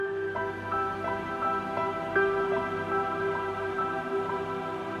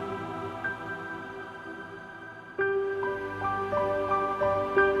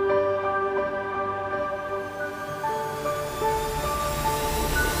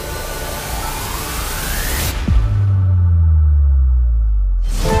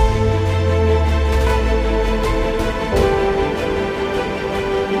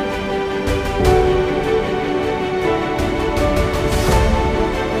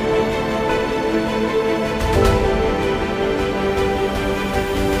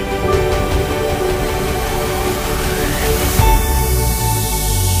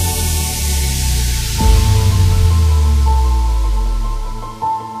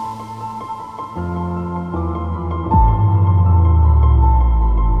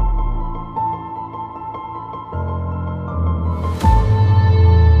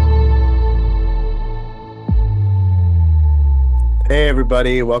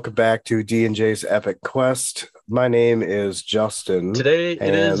everybody. Welcome back to D&J's Epic Quest. My name is Justin. Today it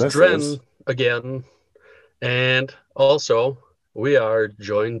is Dren again. And also, we are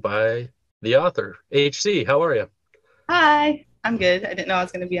joined by the author, HC. How are you? Hi, I'm good. I didn't know I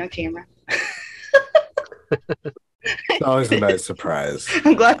was going to be on camera. It's always a nice surprise.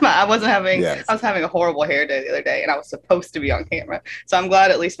 I'm glad I was having a horrible hair day the other day, and I was supposed to be on camera. So I'm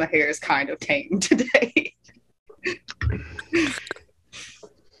glad at least my hair is kind of tame today.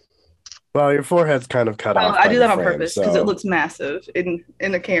 Well, your forehead's kind of cut off. I do that on purpose because it looks massive in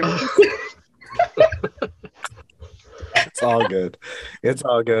the camera. It's all good. It's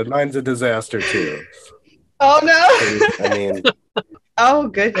all good. Mine's a disaster too. Oh no! I mean, oh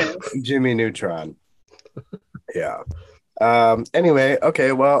goodness. Jimmy Neutron. Yeah. Anyway,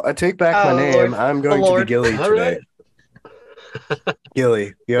 okay. Well, I take back my name. Lord. I'm going to be Gilly today. Right.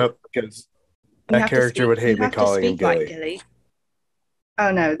 Gilly. Yep. Because that character would hate me calling him Gilly. Like Gilly. Oh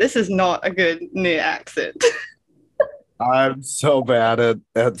no, this is not a good near accent. I'm so bad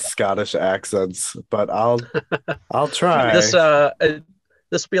at Scottish accents, but I'll try. This will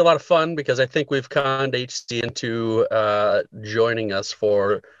be a lot of fun because I think we've conned HC into joining us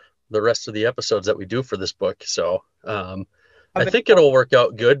for the rest of the episodes that we do for this book. So I think it'll work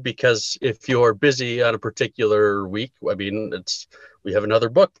out good because if you're busy on a particular week, I mean, we have another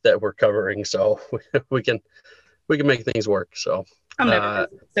book that we're covering, so we can make things work. So I'm never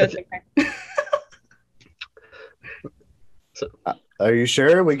busy, so it's okay. Are you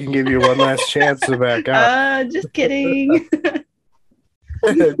sure? We can give you one last chance to back up. Just kidding.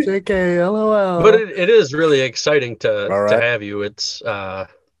 JK, LOL. But it is really exciting to have you. It's like,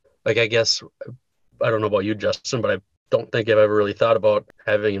 I guess, I don't know about you, Justin, but I don't think I've ever really thought about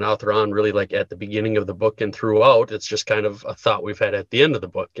having an author on really like at the beginning of the book and throughout. It's just kind of a thought we've had at the end of the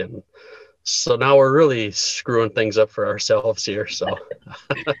book. And so now we're really screwing things up for ourselves here. So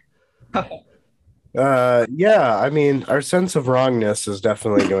yeah, I mean, our sense of wrongness is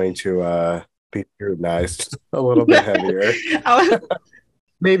definitely going to be scrutinized a little bit heavier.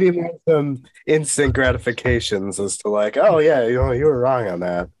 Maybe more some instant gratifications as to like, oh yeah, you were wrong on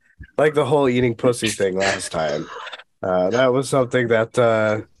that. Like the whole eating pussy thing last time. That was something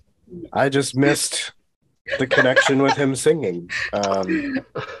that I just missed the connection with him singing.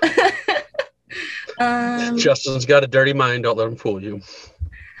 Justin's got a dirty mind. Don't let him fool you.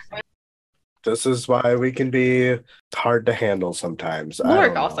 This is why we can be hard to handle sometimes.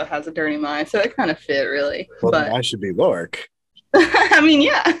 Lork also has a dirty mind, so it kind of fit, really. Well, then I should be Lork. I mean,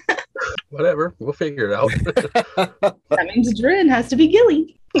 yeah. Whatever. We'll figure it out. That means Dren has to be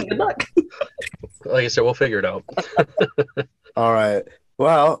Gilly. Good luck. Like I said, we'll figure it out. All right.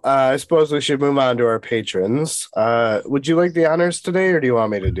 Well, I suppose we should move on to our patrons. Would you like the honors today, or do you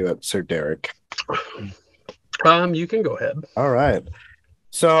want me to do it, Sir Derek? You can go ahead. All right.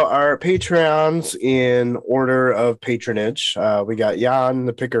 So our Patreons in order of patronage, we got Jan,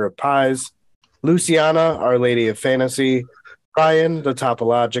 the Picker of Pies, Luciana, Our Lady of Fantasy, Brian, the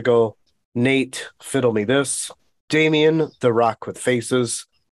Topological, Nate, Fiddle Me This, Damien, the Rock with Faces,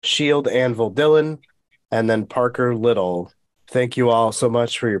 Shield Anvil Dylan, and then Parker Little. Thank you all so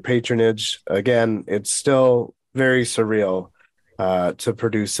much for your patronage. Again, it's still very surreal to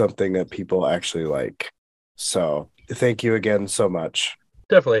produce something that people actually like. So thank you again so much.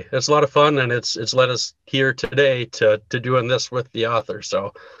 Definitely. It's a lot of fun, and it's led us here today to doing this with the author.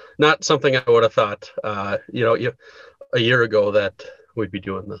 So not something I would have thought, a year ago that we'd be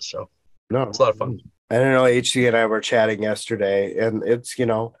doing this. So no, it's a lot of fun. I don't know, HC and I were chatting yesterday, and it's,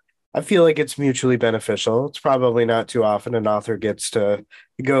 I feel like it's mutually beneficial. It's probably not too often an author gets to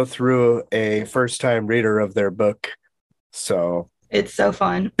go through a first-time reader of their book. So it's so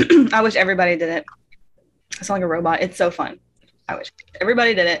fun. I wish everybody did it. I sound like a robot. It's so fun. I wish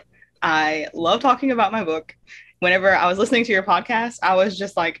everybody did it. I love talking about my book. Whenever I was listening to your podcast, I was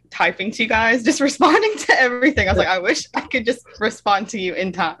just like typing to you guys, just responding to everything. I was like, I wish I could just respond to you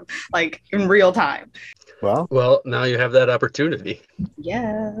in time, like in real time. Well, now you have that opportunity.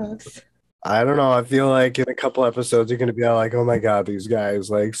 Yes. I don't know. I feel like in a couple episodes, you're going to be all like, oh my God, these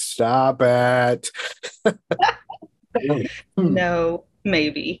guys, like, stop it. No,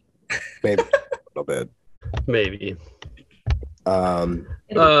 maybe. Maybe a little bit. Maybe. Do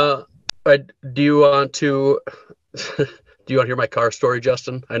you want to hear my car story,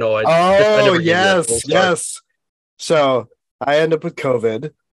 Justin? I know. I never yes. So I end up with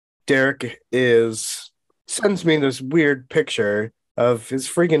COVID. Derek sends me this weird picture of his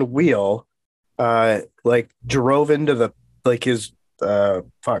freaking wheel, drove into his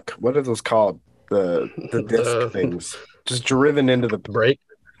what are those called? The disc things. Just driven into the brake.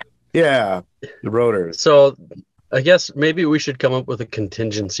 Yeah, the rotors. So I guess maybe we should come up with a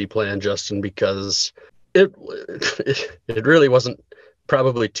contingency plan, Justin, because it really wasn't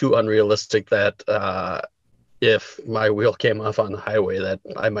probably too unrealistic that if my wheel came off on the highway, that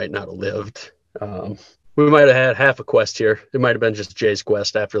I might not have lived. We might have had half a quest here. It might have been just Jay's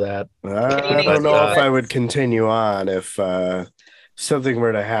quest after that. I don't know if I would continue on if something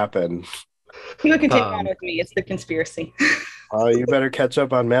were to happen. You would continue on with me. It's the conspiracy. You better catch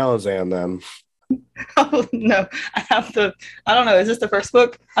up on Malazan then. Oh no, I don't know. Is this the first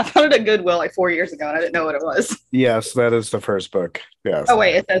book? I found it at Goodwill like 4 years ago, and I didn't know what it was. Yes, that is the first book. Yes. Oh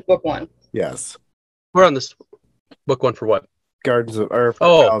wait, it says book 1. Yes. We're on this book 1 for what? Gardens of Earth.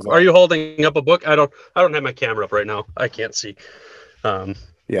 Oh, are you holding up a book? I don't have my camera up right now. I can't see.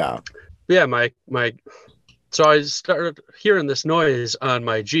 Yeah. My so I started hearing this noise on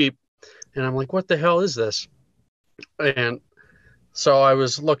my Jeep, and I'm like, what the hell is this? And so I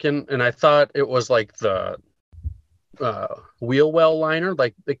was looking, and I thought it was like the wheel well liner,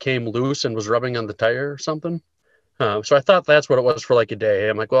 like it came loose and was rubbing on the tire or something. So I thought that's what it was for like a day.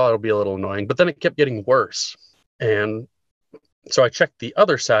 I'm like, well, it'll be a little annoying. But then it kept getting worse. And so I checked the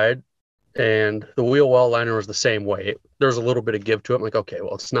other side, and the wheel well liner was the same way. There was a little bit of give to it. I'm like, okay,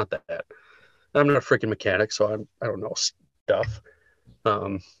 well, it's not that. I'm not a freaking mechanic, so I don't know stuff.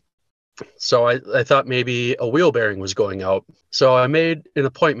 So I thought maybe a wheel bearing was going out. So I made an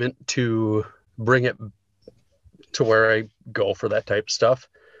appointment to bring it to where I go for that type of stuff.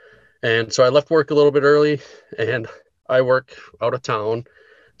 And so I left work a little bit early, and I work out of town.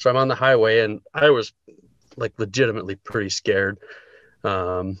 So I'm on the highway, and I was like legitimately pretty scared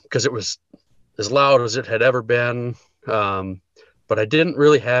because it was as loud as it had ever been. But I didn't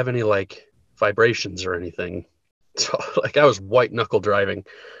really have any like vibrations or anything. So like I was white knuckle driving.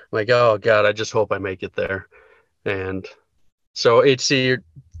 Like, oh God, I just hope I make it there. And so HC,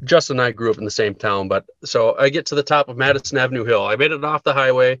 Justin and I grew up in the same town, but so I get to the top of Madison Avenue Hill. I made it off the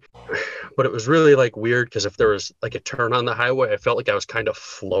highway, but it was really like weird because if there was like a turn on the highway, I felt like I was kind of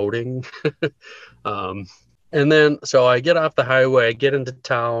floating. And then so I get off the highway, I get into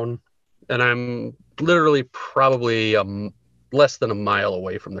town, and I'm literally probably less than a mile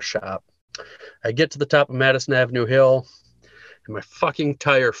away from the shop. I get to the top of Madison Avenue Hill, and my fucking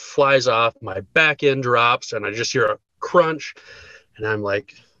tire flies off, my back end drops, and I just hear a crunch, and I'm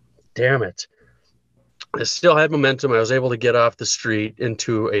like, damn it. I still had momentum. I was able to get off the street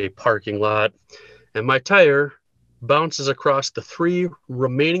into a parking lot, and my tire bounces across the 3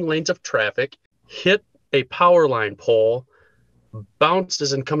 remaining lanes of traffic, hit a power line pole,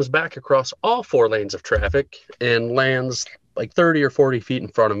 bounces and comes back across all 4 lanes of traffic, and lands like 30 or 40 feet in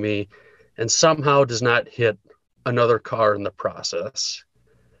front of me, and somehow does not hit another car in the process.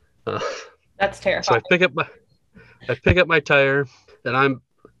 That's terrifying. So I pick up my tire, and I'm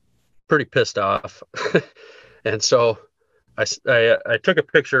pretty pissed off. And so I took a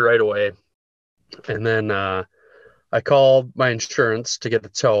picture right away, and then I called my insurance to get the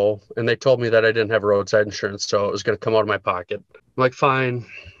tow, and they told me that I didn't have roadside insurance, so it was going to come out of my pocket. I'm like, fine,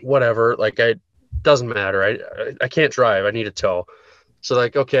 whatever. Like, doesn't matter. I can't drive. I need a tow. So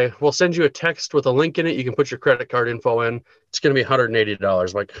like, okay, we'll send you a text with a link in it. You can put your credit card info in. It's going to be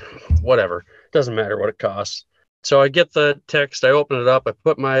 $180. Like, whatever. Doesn't matter what it costs. So I get the text. I open it up. I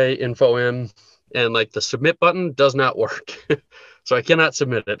put my info in, and like the submit button does not work. So I cannot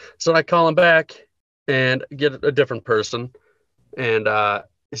submit it. So I call him back and get a different person. And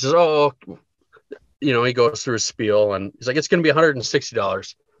he says, oh, he goes through his spiel, and he's like, it's going to be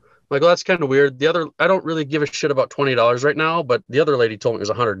 $160. Like, well, that's kind of weird. I don't really give a shit about $20 right now, but the other lady told me it was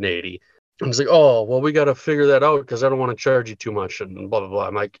 180. And he's like, oh, well, we got to figure that out because I don't want to charge you too much and blah, blah, blah.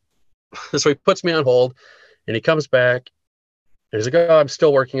 I'm like, so he puts me on hold, and he comes back, and he's like, oh, I'm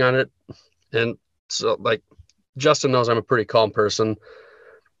still working on it. And so, like, Justin knows I'm a pretty calm person,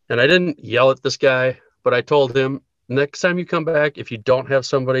 and I didn't yell at this guy, but I told him, next time you come back, if you don't have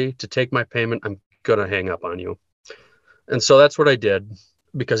somebody to take my payment, I'm going to hang up on you. And so that's what I did,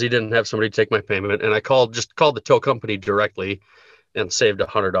 because he didn't have somebody to take my payment. And I called the tow company directly and saved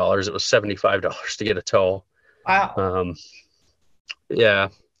 $100. It was $75 to get a tow. Wow. Yeah.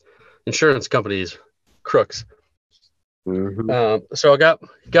 Insurance companies, crooks. Mm-hmm. So I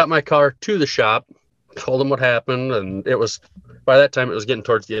got my car to the shop, told them what happened. And by that time it was getting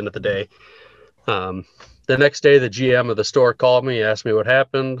towards the end of the day. The next day, the GM of the store called me, asked me what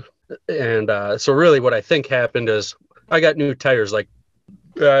happened. And so really what I think happened is I got new tires like,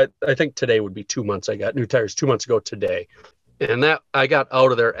 I think today would be 2 months. I got new tires 2 months ago today. And that I got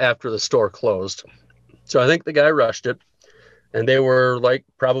out of there after the store closed. So I think the guy rushed it, and they were like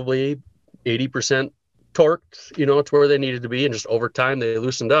probably 80% torqued, to where they needed to be. And just over time, they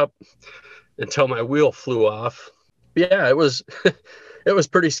loosened up until my wheel flew off. Yeah, it was it was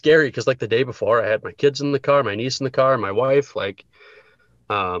pretty scary because like the day before I had my kids in the car, my niece in the car, my wife, like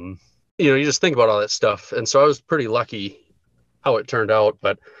you just think about all that stuff. And so I was pretty lucky how it turned out,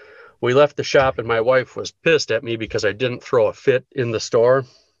 but we left the shop and my wife was pissed at me because I didn't throw a fit in the store.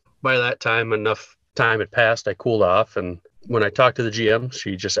 By that time, enough time had passed. I cooled off. And when I talked to the GM,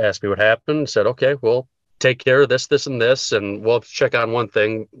 she just asked me what happened and said, okay, we'll take care of this, this, and this. And we'll check on one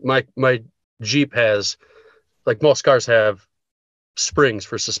thing. My Jeep has, like most cars have springs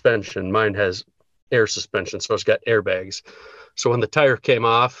for suspension. Mine has air suspension. So it's got airbags. So when the tire came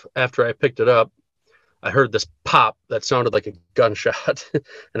off, after I picked it up, I heard this pop that sounded like a gunshot. And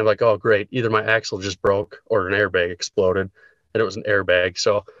I'm like, oh, great. Either my axle just broke or an airbag exploded. And it was an airbag.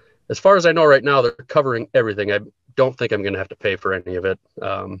 So as far as I know right now, they're covering everything. I don't think I'm going to have to pay for any of it.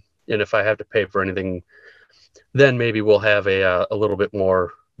 And if I have to pay for anything, then maybe we'll have a little bit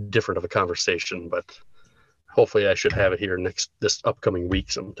more different of a conversation. But hopefully I should have it here this upcoming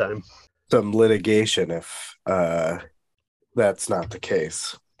week sometime. Some litigation if that's not the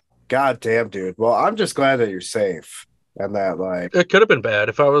case. God damn, dude. Well, I'm just glad that you're safe and that, like, it could have been bad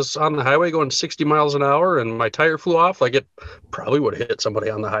if I was on the highway going 60 miles an hour and my tire flew off. Like, it probably would have hit somebody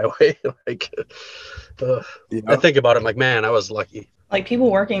on the highway. Like, I think about it, I'm like, man, I was lucky. Like,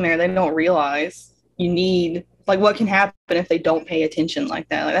 people working there, they don't realize you need, like, what can happen if they don't pay attention like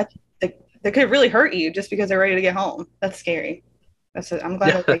that. Like, that could really hurt you just because they're ready to get home. That's scary. I'm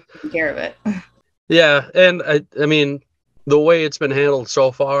glad they're taking care of it. Yeah, and I mean, the way it's been handled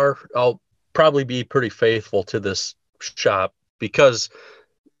so far, I'll probably be pretty faithful to this shop because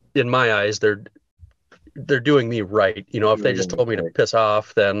in my eyes, they're doing me right. If they just told me to piss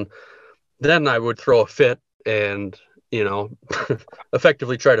off, then I would throw a fit and,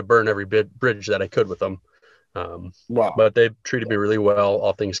 effectively try to burn every bridge that I could with them. Wow. But they treated me really well,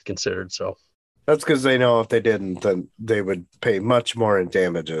 all things considered. So that's because they know if they didn't, then they would pay much more in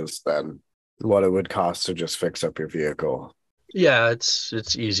damages than what it would cost to just fix up your vehicle. Yeah, it's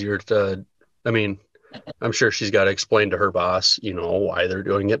easier to, I mean, I'm sure she's got to explain to her boss, why they're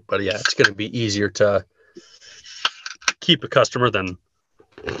doing it. But yeah, it's going to be easier to keep a customer than,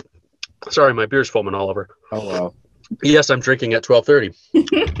 sorry, my beer's foaming all over. Oh, wow. Yes, I'm drinking at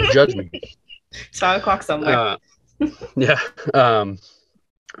 12:30. Judge me. It's 5 o'clock somewhere. Yeah.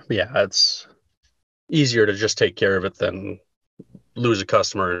 Yeah, it's easier to just take care of it than lose a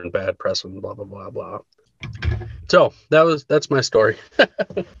customer and bad press and blah, blah, blah, blah. So that's my story.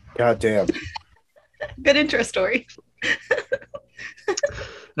 God damn. Good intro story.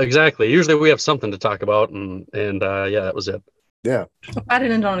 Exactly. Usually we have something to talk about and yeah, that was it. Yeah. I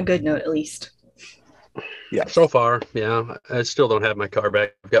didn't end on a good note, at least. Yeah. So far, yeah. I still don't have my car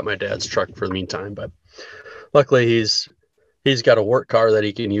back. I've got my dad's truck for the meantime, but luckily he's got a work car that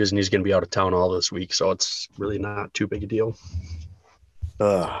he can use and he's going to be out of town all this week. So it's really not too big a deal.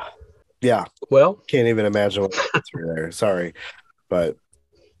 Yeah. Well, can't even imagine what's through there. Sorry. But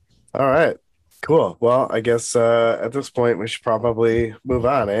all right. Cool. Well, I guess at this point we should probably move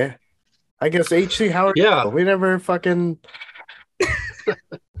on, eh? I guess HC Howard. Yeah. We never fucking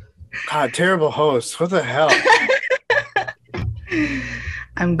God, terrible host. What the hell?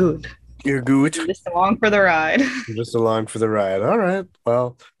 I'm good. You're good. I'm just along for the ride. You're just along for the ride. All right.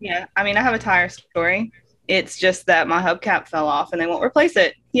 Well. Yeah. I mean, I have a tire story. It's just that my hubcap fell off and they won't replace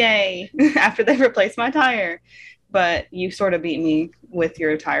it. Yay. After they replaced my tire. But you sort of beat me with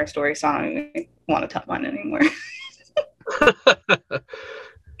your tire story, so I don't even want to tell mine anymore.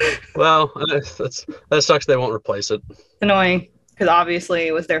 Well, that sucks they won't replace it. It's annoying because obviously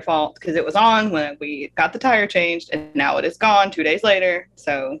it was their fault because it was on when we got the tire changed and now it is gone 2 days later.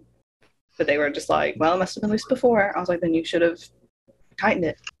 So, but they were just like, well, it must have been loose before. I was like, then you should have tightened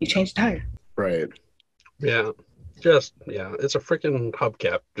it. You changed the tire. Right. Yeah. It's a freaking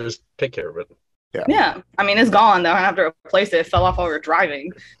hubcap. Just take care of it. Yeah. I mean, it's gone though. I have to replace it. It fell off while we were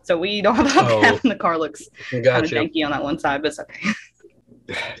driving. So we don't have a hubcap and the car looks kind of janky on that one side, but it's okay.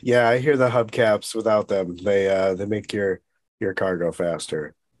 Yeah, I hear the hubcaps without them. They make your car go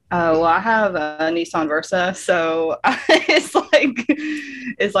faster. Well, I have a Nissan Versa, so it's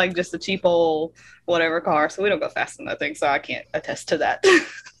like just a cheap old whatever car. So we don't go fast in that thing, so I can't attest to that.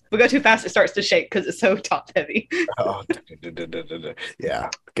 We go too fast, it starts to shake because it's so top heavy. Oh, yeah,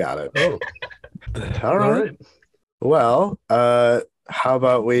 got it. Oh. All right. Well, how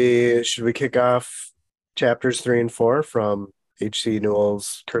about should we kick off chapters 3 and 4 from H.C.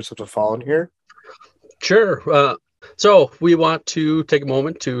 Newell's Curse of the Fallen here? Sure. So we want to take a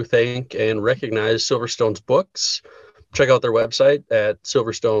moment to thank and recognize Silverstone's Books. Check out their website at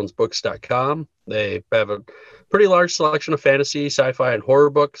silverstonesbooks.com. They have a pretty large selection of fantasy, sci-fi, and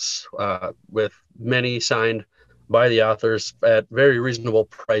horror books with many signed by the authors at very reasonable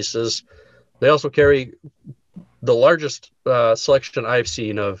prices. They also carry the largest selection I've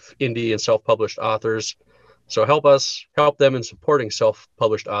seen of indie and self-published authors. So help them in supporting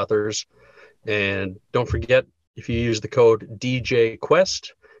self-published authors. And don't forget, if you use the code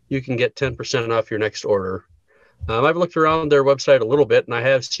DJQuest, you can get 10% off your next order. I've looked around their website a little bit, and I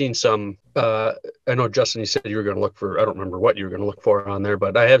have seen some. I know, Justin, you said you were going to look for, I don't remember what you were going to look for on there,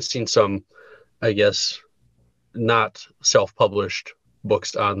 but I have seen some, I guess, not self-published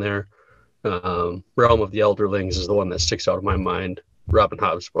books on there. Realm of the Elderlings is the one that sticks out of my mind, Robin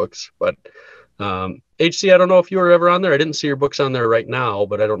Hobb's books. But HC, I don't know if you were ever on there. I didn't see your books on there right now,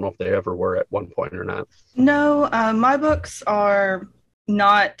 but I don't know if they ever were at one point or not. No, my books are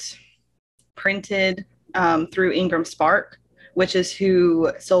not printed through Ingram Spark, which is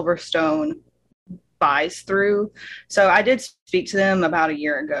who Silverstone buys through. So I did speak to them about a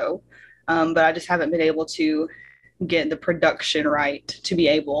year ago, but I just haven't been able to get the production right to be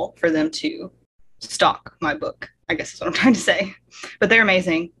able for them to stock my book, I guess is what I'm trying to say. But they're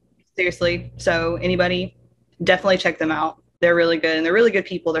amazing, seriously. So anybody, definitely check them out. They're really good, and they're really good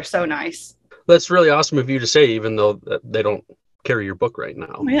people. They're so nice. That's really awesome of you to say, even though they don't carry your book right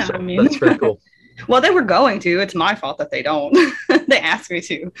now. Yeah, so I mean, that's very cool. Well, they were going to. It's my fault that they don't. They asked me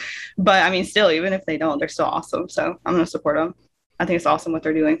to. But I mean, still, even if they don't, they're still awesome. So I'm going to support them. I think it's awesome what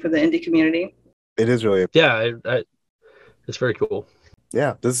they're doing for the indie community. It is really. Yeah, it's very cool.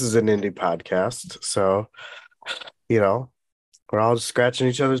 Yeah, this is an indie podcast. So, we're all just scratching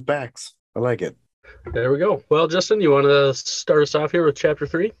each other's backs. I like it. There we go. Well, Justin, you want to start us off here with chapter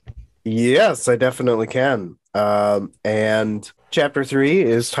 3? Yes, I definitely can. And chapter 3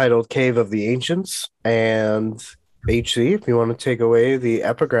 is titled Cave of the Ancients. And HC, if you want to take away the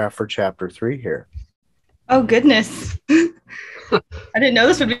epigraph for chapter 3 here. Oh, goodness. I didn't know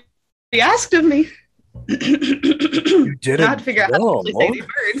this would be asked of me. You did it. I had to figure out how to actually say these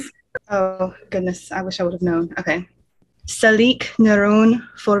words. Oh, goodness. I wish I would have known. Okay. Salik Nerun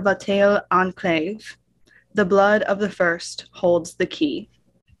Forvatel Enclave. The blood of the first holds the key.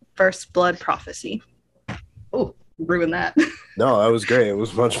 First blood prophecy. Oh, ruined that. No, that was great. It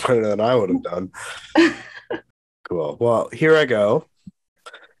was much better than I would have done. Cool. Well, here I go.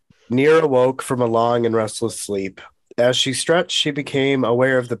 Nyr awoke from a long and restless sleep. As she stretched, she became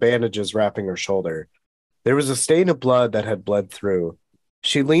aware of the bandages wrapping her shoulder. There was a stain of blood that had bled through.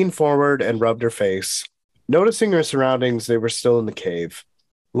 She leaned forward and rubbed her face. Noticing her surroundings, they were still in the cave.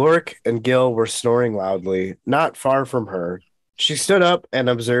 Lork and Gil were snoring loudly, not far from her. She stood up and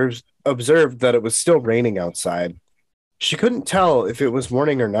observed that it was still raining outside. She couldn't tell if it was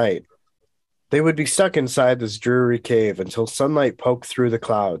morning or night. They would be stuck inside this dreary cave until sunlight poked through the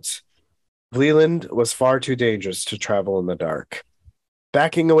clouds. Vleeland was far too dangerous to travel in the dark.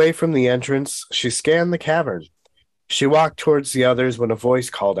 Backing away from the entrance, she scanned the cavern. She walked towards the others when a voice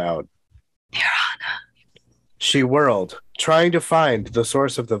called out. Nirana. She whirled, trying to find the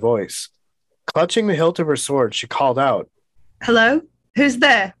source of the voice. Clutching the hilt of her sword, she called out. Hello? Who's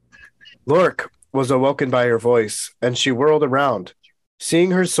there? Lork was awoken by her voice, and she whirled around.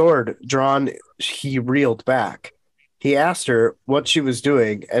 Seeing her sword drawn, he reeled back. He asked her what she was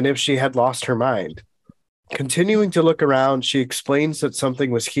doing and if she had lost her mind. Continuing to look around, she explains that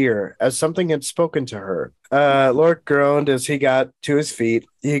something was here, as something had spoken to her. Lork groaned as he got to his feet.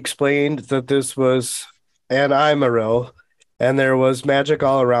 He explained that this was an Imaril, and there was magic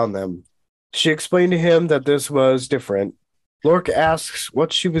all around them. She explained to him that this was different. Lork asks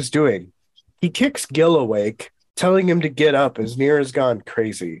what she was doing. He kicks Gil awake, telling him to get up as Nyr has gone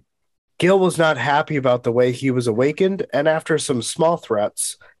crazy. Gil was not happy about the way he was awakened, and after some small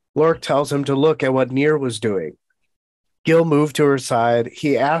threats, Lork tells him to look at what Nyr was doing. Gil moved to her side.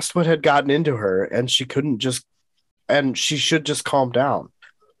 He asked what had gotten into her, and she should just calm down.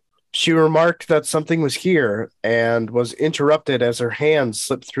 She remarked that something was here and was interrupted as her hand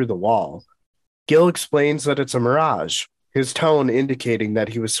slipped through the wall. Gil explains that it's a mirage, his tone indicating that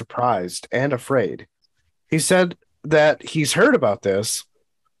he was surprised and afraid. He said that he's heard about this.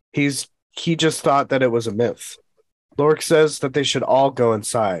 He just thought that it was a myth. Lork says that they should all go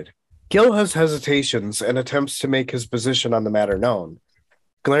inside. Gil has hesitations and attempts to make his position on the matter known.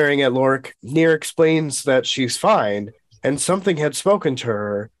 Glaring at Lork, Nyr explains that she's fine and something had spoken to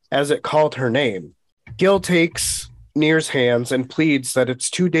her as it called her name. Gil takes Nyr's hands and pleads that it's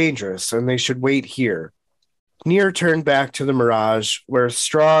too dangerous and they should wait here. Nyr turned back to the mirage, where a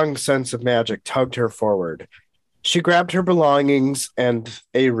strong sense of magic tugged her forward. She grabbed her belongings and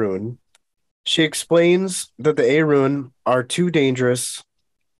a rune. She explains that the Arun are too dangerous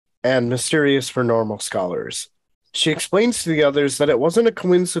and mysterious for normal scholars. She explains to the others that it wasn't a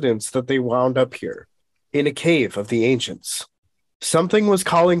coincidence that they wound up here. in a cave of the ancients. Something was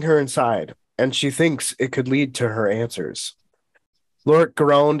calling her inside, and she thinks it could lead to her answers. Lork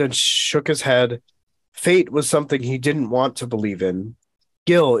groaned and shook his head. Fate was something he didn't want to believe in.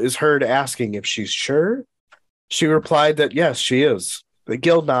 Gil is heard asking if she's sure. She replied that yes, she is. But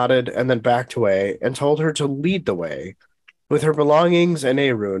Gil nodded and then backed away and told her to lead the way. With her belongings and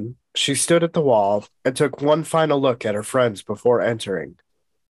Arun, she stood at the wall and took one final look at her friends before entering.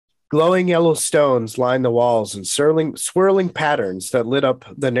 Glowing yellow stones lined the walls in swirling patterns that lit up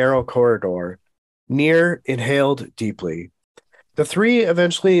the narrow corridor. Nier inhaled deeply. The three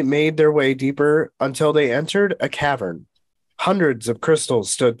eventually made their way deeper until they entered a cavern. Hundreds of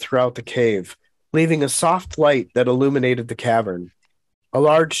crystals stood throughout the cave, leaving a soft light that illuminated the cavern. A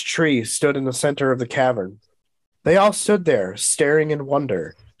large tree stood in the center of the cavern. They all stood there, staring in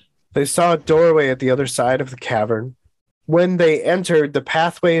wonder. They saw a doorway at the other side of the cavern. When they entered, the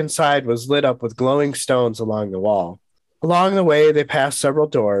pathway inside was lit up with glowing stones along the wall. Along the way, they passed several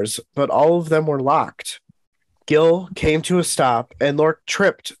doors, but all of them were locked. Gil came to a stop, and Lork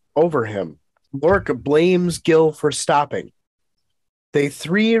tripped over him. Lork blames Gil for stopping. The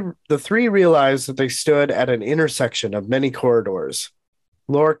three realized that they stood at an intersection of many corridors.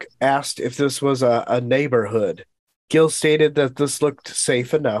 Lork asked if this was a neighborhood. Gil stated that this looked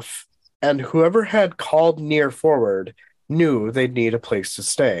safe enough, and whoever had called Nier forward knew they'd need a place to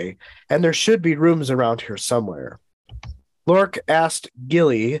stay, and there should be rooms around here somewhere. Lork asked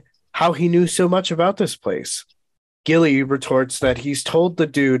Gilly how he knew so much about this place. Gilly retorts that he's told the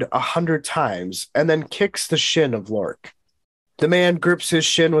dude 100 times and then kicks the shin of Lork. The man grips his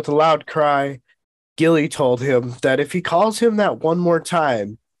shin with a loud cry. Gilly told him that if he calls him that one more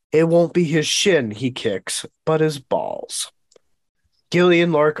time, it won't be his shin he kicks, but his balls. Gilly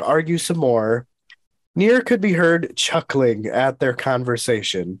and Lork argue some more. Nier could be heard chuckling at their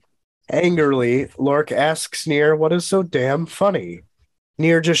conversation. Angrily, Lork asks Nier what is so damn funny.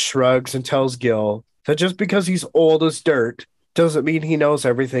 Nier just shrugs and tells Gil that just because he's old as dirt doesn't mean he knows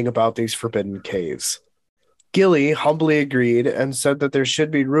everything about these forbidden caves. Gilly humbly agreed and said that there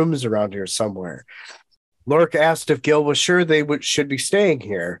should be rooms around here somewhere. Lork asked if Gil was sure they should be staying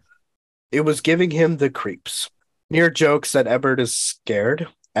here. It was giving him the creeps. Nier jokes that Ebbard is scared.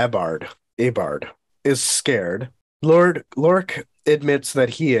 Abard is scared. Lork admits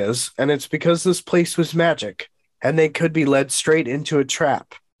that he is, and it's because this place was magic, and they could be led straight into a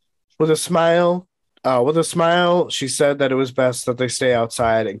trap. With a smile, she said that it was best that they stay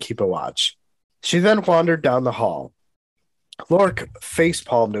outside and keep a watch. She then wandered down the hall. Lork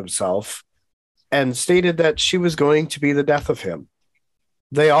facepalmed himself and stated that she was going to be the death of him.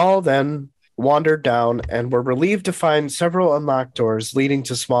 They all then wandered down and were relieved to find several unlocked doors leading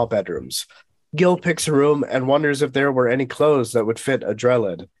to small bedrooms. Gil picks a room and wonders if there were any clothes that would fit a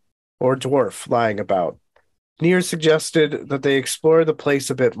Drellid or dwarf lying about. Nier suggested that they explore the place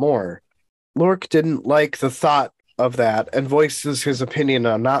a bit more. Lork didn't like the thought of that and voices his opinion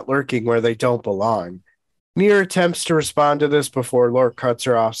on not lurking where they don't belong. Nier attempts to respond to this before Lork cuts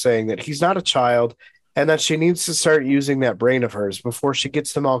her off, saying that he's not a child and that she needs to start using that brain of hers before she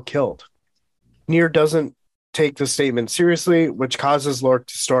gets them all killed. Nier doesn't take the statement seriously, which causes Lork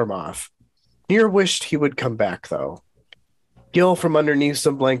to storm off. Nier wished he would come back, though. Gil from underneath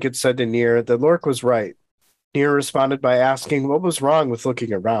some blankets said to Nier that Lork was right. Nier responded by asking what was wrong with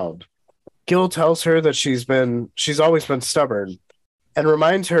looking around. Gil tells her that she's always been stubborn and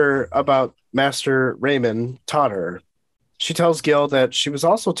reminds her about Master Raymond taught her. She tells Gil that she was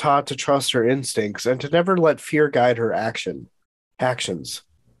also taught to trust her instincts and to never let fear guide her actions.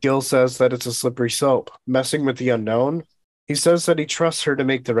 Gil says that it's a slippery slope, messing with the unknown. He says that he trusts her to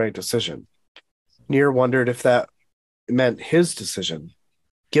make the right decision. Nier wondered if that meant his decision.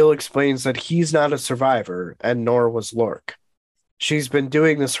 Gil explains that he's not a survivor, and nor was Lork. She's been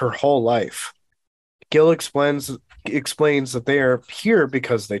doing this her whole life. Gil explains that they are here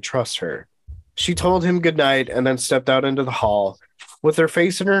because they trust her. She told him goodnight and then stepped out into the hall. With her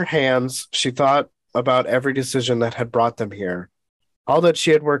face in her hands, she thought about every decision that had brought them here. All that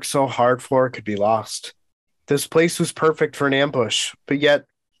she had worked so hard for could be lost. This place was perfect for an ambush, but yet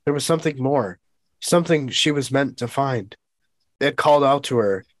there was something more, something she was meant to find. It called out to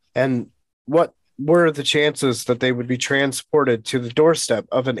her, and what were the chances that they would be transported to the doorstep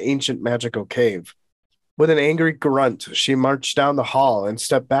of an ancient magical cave? With an angry grunt, she marched down the hall and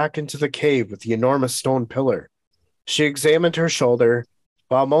stepped back into the cave with the enormous stone pillar. She examined her shoulder.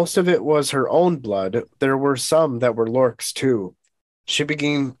 While most of it was her own blood, there were some that were Lork's too. She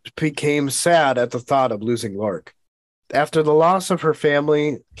became sad at the thought of losing Lork. After the loss of her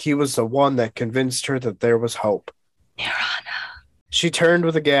family, he was the one that convinced her that there was hope. Nirana. She turned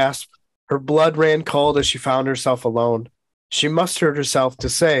with a gasp. Her blood ran cold as she found herself alone. She mustered herself to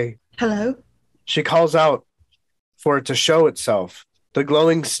say, Hello? She calls out for it to show itself. The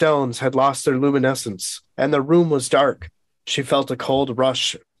glowing stones had lost their luminescence, and the room was dark. She felt a cold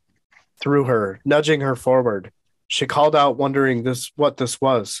rush through her, nudging her forward. She called out, wondering what this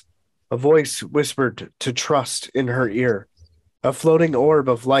was. A voice whispered to trust in her ear. A floating orb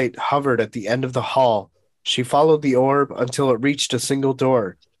of light hovered at the end of the hall. She followed the orb until it reached a single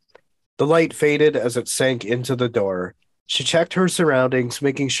door. The light faded as it sank into the door. She checked her surroundings,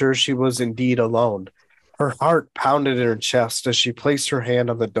 making sure she was indeed alone. Her heart pounded in her chest as she placed her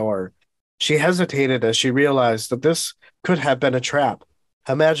hand on the door. She hesitated as she realized that this could have been a trap,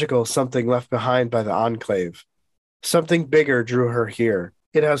 a magical something left behind by the Enclave. Something bigger drew her here.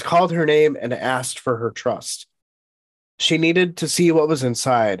 It has called her name and asked for her trust. She needed to see what was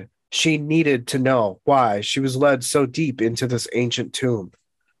inside. She needed to know why she was led so deep into this ancient tomb.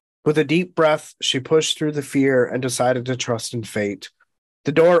 With a deep breath, she pushed through the fear and decided to trust in fate.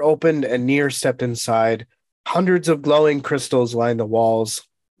 The door opened and Nier stepped inside. Hundreds of glowing crystals lined the walls.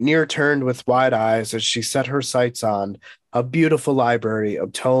 Nier turned with wide eyes as she set her sights on a beautiful library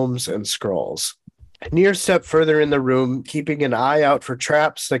of tomes and scrolls. Nier stepped further in the room, keeping an eye out for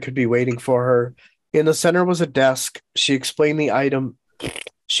traps that could be waiting for her. In the center was a desk. She examined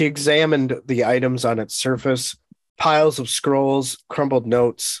the items on its surface. Piles of scrolls, crumbled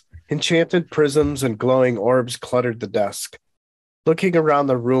notes, enchanted prisms, and glowing orbs cluttered the desk. Looking around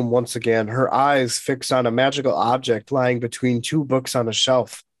the room once again, her eyes fixed on a magical object lying between two books on a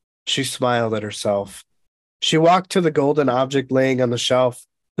shelf. She smiled at herself. She walked to the golden object laying on the shelf.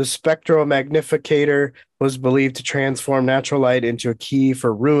 The Spectromagnificator was believed to transform natural light into a key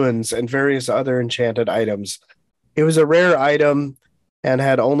for ruins and various other enchanted items. It was a rare item and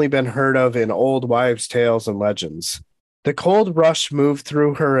had only been heard of in old wives' tales and legends. The cold rush moved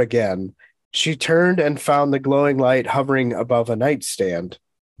through her again. She turned and found the glowing light hovering above a nightstand.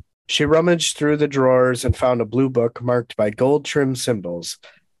 She rummaged through the drawers and found a blue book marked by gold-trimmed symbols.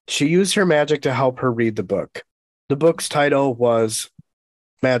 She used her magic to help her read the book. The book's title was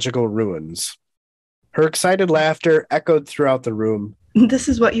Magical Ruins. Her excited laughter echoed throughout the room. This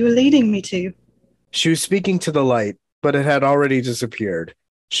is what you were leading me to. She was speaking to the light, but it had already disappeared.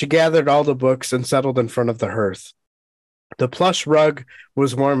 She gathered all the books and settled in front of the hearth. The plush rug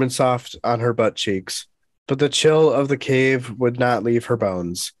was warm and soft on her butt cheeks, but the chill of the cave would not leave her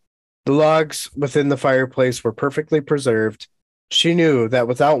bones. The logs within the fireplace were perfectly preserved. She knew that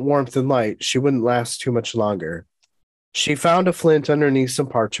without warmth and light, she wouldn't last too much longer. She found a flint underneath some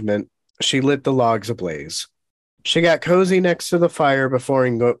parchment. She lit the logs ablaze. She got cozy next to the fire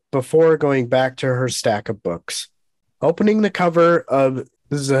before going back to her stack of books. Opening the cover of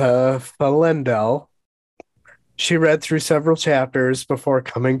Zephalendel, she read through several chapters before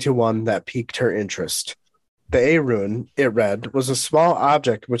coming to one that piqued her interest. The A-rune, it read, was a small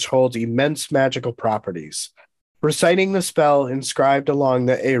object which holds immense magical properties. Reciting the spell inscribed along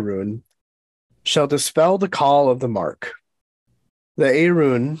the A-rune shall dispel the call of the mark. The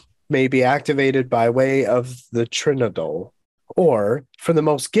A-rune may be activated by way of the Trinodol, or, for the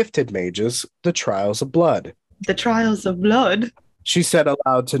most gifted mages, the Trials of Blood. The Trials of Blood? She said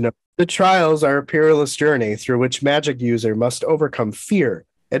aloud to no. The trials are a perilous journey through which magic user must overcome fear,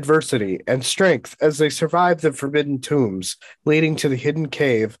 adversity, and strength as they survive the forbidden tombs leading to the hidden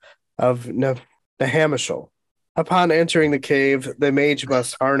cave of Nahamishal. Upon entering the cave, the mage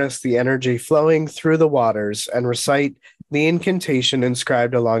must harness the energy flowing through the waters and recite the incantation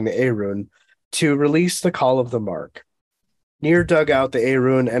inscribed along the A-rune to release the call of the mark. Nier dug out the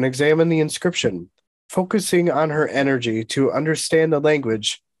A-rune and examined the inscription. Focusing on her energy to understand the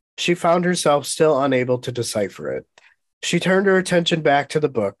language, she found herself still unable to decipher it. She turned her attention back to the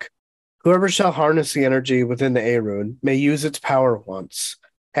book. Whoever shall harness the energy within the A-rune may use its power once,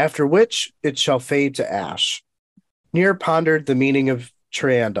 after which it shall fade to ash. Nier pondered the meaning of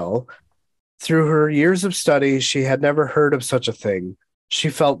Triandal. Through her years of study, she had never heard of such a thing. She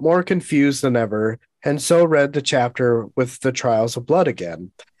felt more confused than ever, and so read the chapter with the Trials of Blood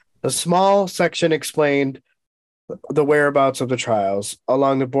again. A small section explained the whereabouts of the trials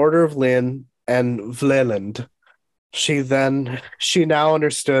along the border of Lynn and Vleland. She now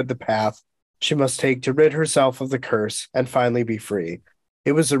understood the path she must take to rid herself of the curse and finally be free.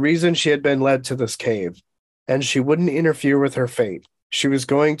 It was the reason she had been led to this cave, and she wouldn't interfere with her fate. She was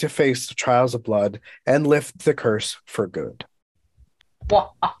going to face the Trials of Blood and lift the curse for good.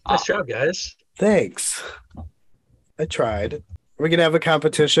 Nice job, guys. Thanks. I tried. We're going to have a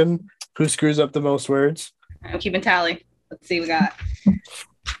competition. Who screws up the most words? I'm keeping tally. Let's see, we got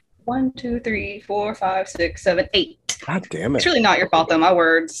 1, 2, 3, 4, 5, 6, 7, 8. God damn it. It's really not your fault, though. My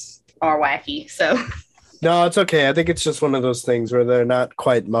words are wacky. So No, it's okay. I think it's just one of those things where they're not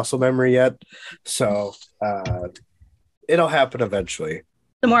quite muscle memory yet. So it'll happen eventually.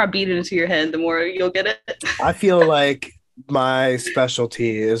 the more I beat it into your head, the more you'll get it. I feel like my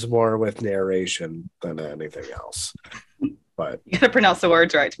specialty is more with narration than anything else. But You gotta pronounce the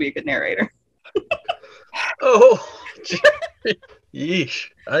words right to be a good narrator. Oh, yeesh.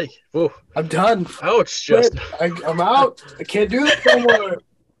 I'm done. Ouch, Quit. Justin. I'm out. I can't do this no more.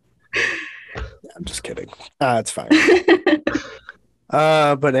 I'm just kidding. It's fine.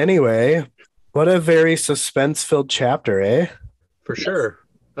 But anyway, what a very suspense-filled chapter, eh? For sure.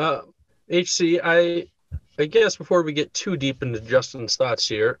 HC, I guess before we get too deep into Justin's thoughts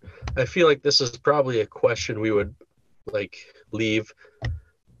here, I feel like this is probably a question we would leave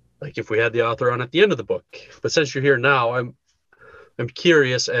if we had the author on at the end of the book. But since you're here now, I'm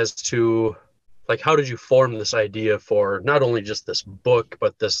curious as to how did you form this idea for not only just this book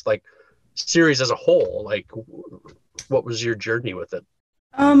but this series as a whole? What was your journey with it?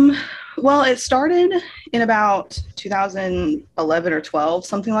 Well, it started in about 2011 or 12,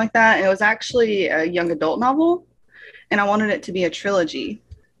 something like that. And it was actually a young adult novel, and I wanted it to be a trilogy.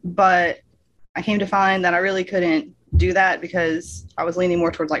 But I came to find that I really couldn't do that because I was leaning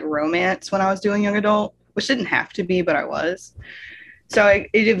more towards romance when I was doing young adult, which didn't have to be, but I was. So it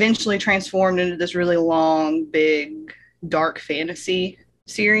eventually transformed into this really long, big, dark fantasy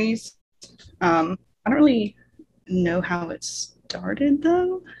series. I don't really know how it started,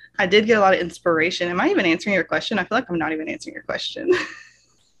 though. I did get a lot of inspiration. Am I even answering your question? I feel like I'm not even answering your question.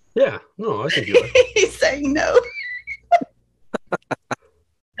 Yeah, no, I think you are. He's saying no.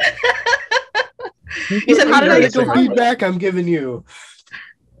 You said, how did I get the started? feedback I'm giving you?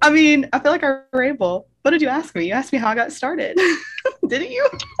 I mean, I feel like I were able. What did you ask me? You asked me how I got started. Didn't you?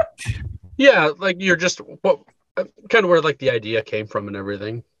 Yeah, you're just what kind of where the idea came from and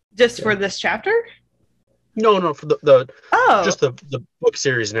everything. Just for this chapter? No, for the just the book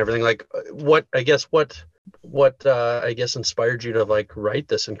series and everything. What inspired you to write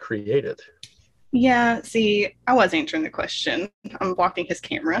this and create it? Yeah, see, I was answering the question. I'm blocking his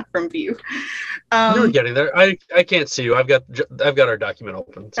camera from view. You're getting there. I can't see you. I've got our document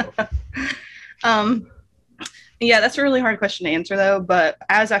open. So. Yeah, that's a really hard question to answer, though. But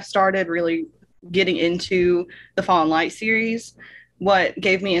as I started really getting into the Fallen Light series, what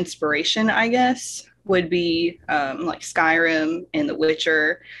gave me inspiration, I guess, would be Skyrim and The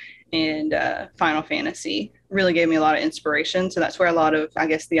Witcher and Final Fantasy. Really gave me a lot of inspiration. So that's where a lot of, I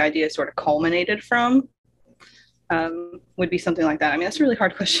guess, the idea sort of culminated from. Would be something like that. I mean, that's a really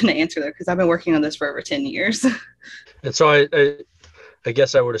hard question to answer, though, because I've been working on this for over 10 years. And so I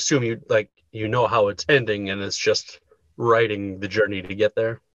guess I would assume you know how it's ending, and it's just writing the journey to get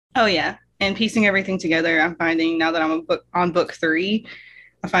there. Oh, yeah. And piecing everything together, I'm finding now that I'm on book 3,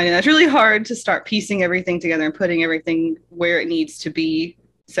 I'm finding that's really hard to start piecing everything together and putting everything where it needs to be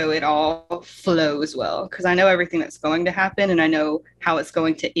so it all flows well. Because I know everything that's going to happen and I know how it's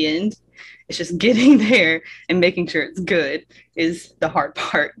going to end. It's just getting there and making sure it's good is the hard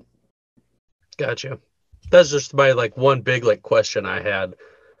part. Gotcha. That's just my one big question I had.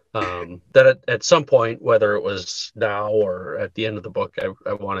 That at some point, whether it was now or at the end of the book,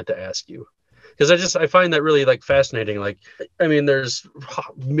 I wanted to ask you, because I find that really fascinating. I mean, there's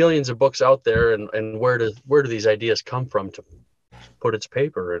millions of books out there, and where do these ideas come from to put it to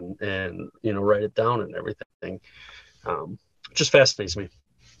paper and write it down and everything? It just fascinates me.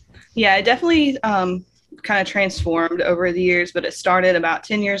 Yeah, it definitely kind of transformed over the years, but it started about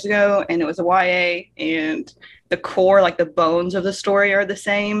 10 years ago, and it was a YA, and the core, the bones of the story are the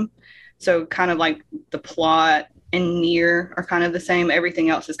same. So kind of the plot and Nier are kind of the same. Everything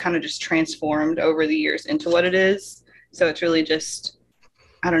else is kind of just transformed over the years into what it is. So it's really just,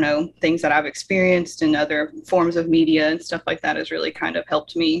 I don't know, things that I've experienced in other forms of media and stuff like that has really kind of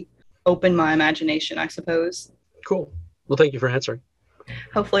helped me open my imagination, I suppose. Cool. Well, thank you for answering.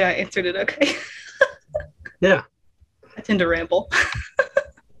 Hopefully I answered it okay. Yeah. I tend to ramble.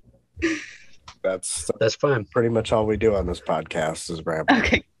 That's fine. Pretty much all we do on this podcast is ramble.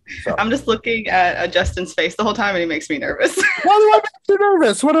 Okay. So. I'm just looking at Justin's face the whole time, and he makes me nervous. Why do I make you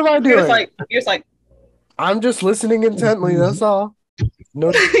nervous? What am I doing? You're just like, I'm just listening intently. That's all.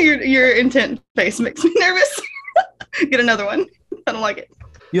 No. your intent face makes me nervous. Get another one. I don't like it.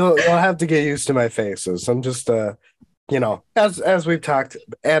 You'll have to get used to my faces. I'm just as we've talked,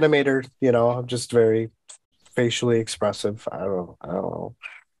 animator. I'm just very facially expressive. I don't know.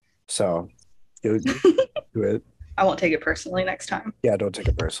 So do it. I won't take it personally next time. Yeah, don't take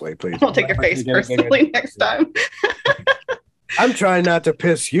it personally, please. I won't take your face personally next time. I'm trying not to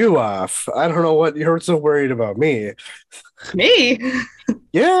piss you off. I don't know what you're so worried about me. Me?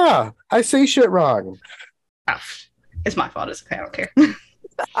 Yeah, I say shit wrong. Oh, it's my fault. It's okay. I don't care.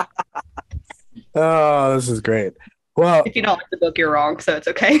 Oh, this is great. Well, If you don't like the book, you're wrong, so it's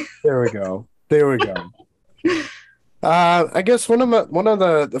okay. there we go. There we go. I guess one of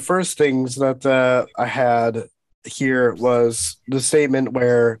the first things that I had here was the statement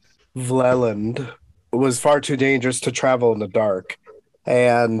where Vleland was far too dangerous to travel in the dark,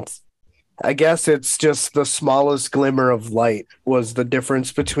 and I guess it's just the smallest glimmer of light was the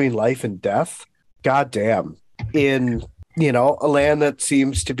difference between life and death. God damn. In, a land that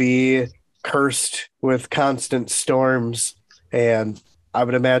seems to be cursed with constant storms, and I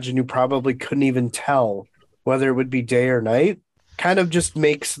would imagine you probably couldn't even tell whether it would be day or night, kind of just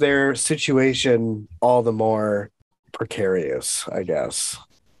makes their situation all the more precarious, I guess.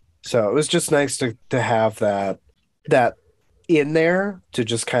 So it was just nice to have that in there to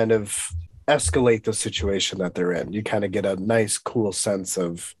just kind of escalate the situation that they're in. You kind of get a nice, cool sense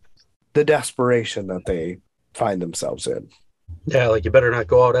of the desperation that they find themselves in. Yeah, like you better not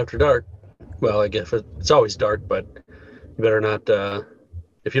go out after dark. Well, I guess it's always dark, but you better not.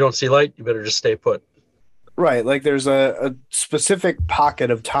 If you don't see light, you better just stay put. Right. Like there's a specific pocket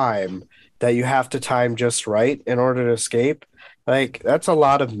of time that you have to time just right in order to escape. Like that's a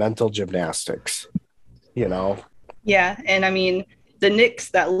lot of mental gymnastics, you know? Yeah, and I mean, the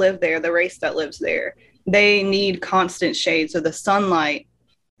Knicks that live there, the race that lives there, they need constant shade. So the sunlight,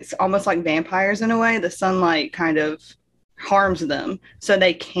 it's almost like vampires in a way. The sunlight kind of harms them. So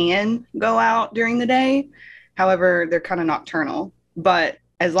they can go out during the day. However, they're kind of nocturnal. But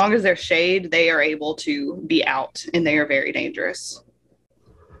as long as there's shade, they are able to be out and they are very dangerous.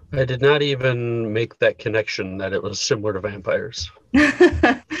 I did not even make that connection that it was similar to vampires.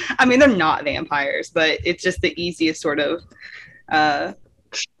 I mean, they're not vampires, but it's just the easiest sort of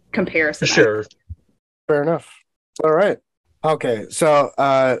comparison. Sure. Fair enough. All right. Okay.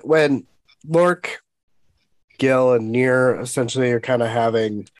 So when Lork, Gil, and Nier essentially are kind of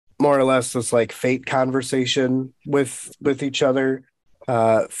having more or less this like fate conversation with each other,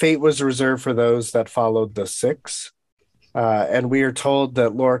 fate was reserved for those that followed the Six. And we are told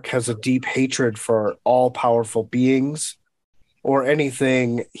that Lork has a deep hatred for all powerful beings or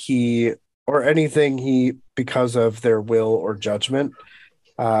anything he because of their will or judgment.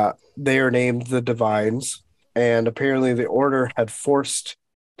 They are named the Divines, and apparently the Order had forced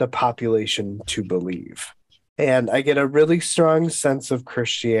the population to believe. And I get a really strong sense of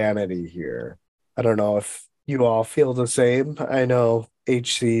Christianity here. I don't know if you all feel the same. I know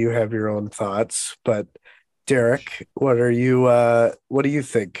HC, you have your own thoughts, but Derek, what do you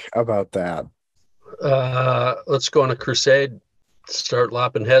think about that? Let's go on a crusade. Start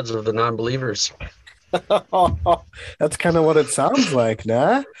lopping heads of the non-believers. That's kind of what it sounds like,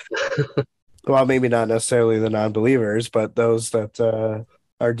 nah? Well, maybe not necessarily the non-believers, but those that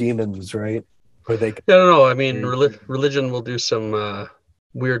are demons, right? Or they. I don't know. I mean, religion will do some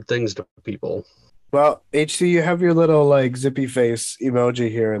weird things to people. Well, HC, you have your little like zippy face emoji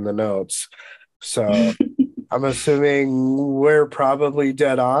here in the notes, so I'm assuming we're probably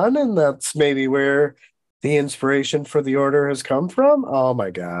dead on, and that's maybe where the inspiration for the Order has come from. Oh my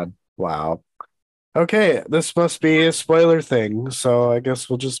God! Wow. Okay, this must be a spoiler thing, so I guess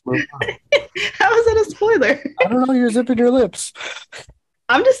we'll just move on. How is that a spoiler? I don't know. You're zipping your lips.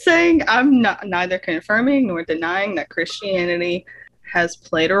 I'm just saying I'm not neither confirming nor denying that Christianity has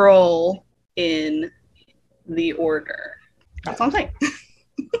played a role in the Order. That's what I'm saying.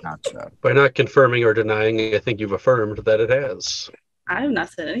 Gotcha. By not confirming or denying, I think you've affirmed that it has. I have not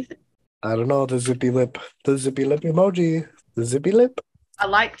said anything. I don't know. The zippy lip emoji. The zippy lip. I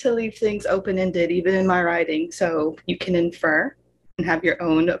like to leave things open-ended, even in my writing, so you can infer and have your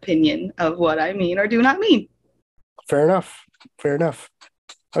own opinion of what I mean or do not mean. Fair enough. Fair enough.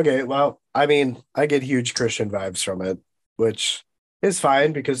 Okay, well, I mean, I get huge Christian vibes from it, which is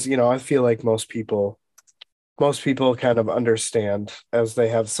fine because, I feel like most people kind of understand as they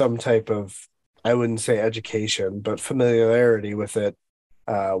have some type of, I wouldn't say education, but familiarity with it,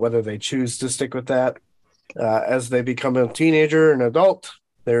 whether they choose to stick with that. As they become a teenager and adult,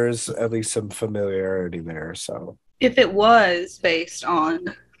 there is at least some familiarity there. So if it was based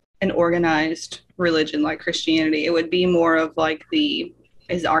on an organized religion like Christianity, it would be more of like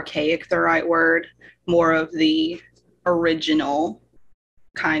is archaic the right word? More of the original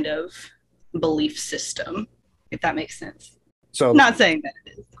kind of belief system, if that makes sense. So not saying that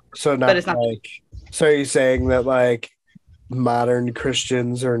it is. So not, but it's not like, so are you saying that like modern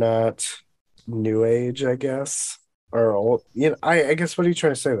Christians are not New Age, I guess, or old? I guess what are you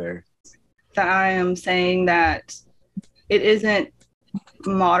trying to say there? That I am saying that it isn't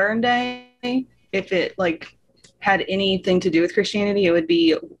modern day. If it like had anything to do with Christianity, it would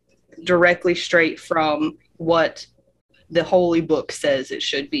be directly straight from what the holy book says it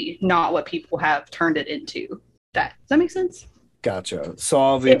should be, not what people have turned it into. Does that make sense? Gotcha. So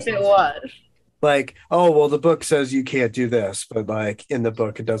all If these it was. like, oh well, the book says you can't do this, but like in the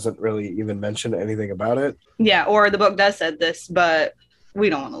book, it doesn't really even mention anything about it. Yeah, or the book does said this, but we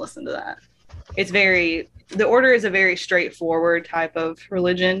don't want to listen to that. The order is a very straightforward type of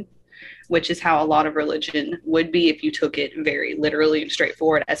religion, which is how a lot of religion would be if you took it very literally and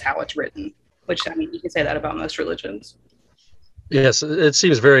straightforward as how it's written, which, I mean, you can say that about most religions. Yes, it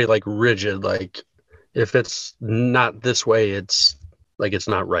seems very like rigid. Like if it's not this way, it's like it's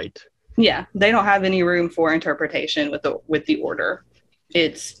not right. Yeah, they don't have any room for interpretation with the order.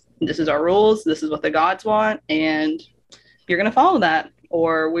 This is our rules, this is what the gods want, and you're going to follow that,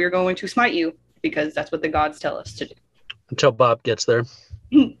 or we're going to smite you because that's what the gods tell us to do. Until Bob gets there.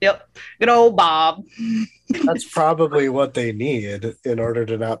 Yep, good old Bob. That's probably what they need in order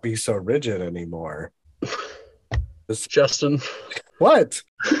to not be so rigid anymore. Justin. What?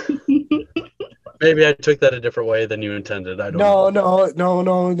 Maybe I took that a different way than you intended. I don't know.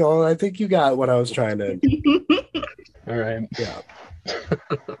 No. I think you got what I was trying to. All right. Yeah.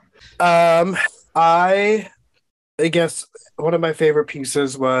 I guess one of my favorite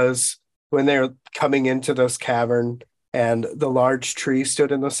pieces was when they're coming into this cavern and the large tree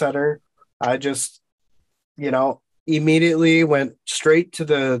stood in the center. I just, immediately went straight to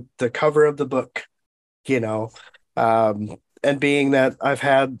the cover of the book, and being that I've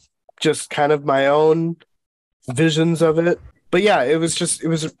had just kind of my own visions of it. But yeah, it was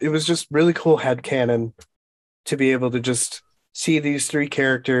just really cool headcanon to be able to just see these three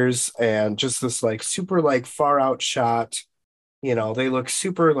characters and just this like super like far out shot. They look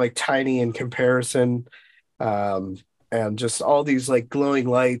super like tiny in comparison. And just all these like glowing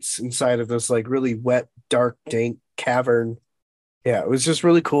lights inside of this like really wet, dark, dank cavern. Yeah, it was just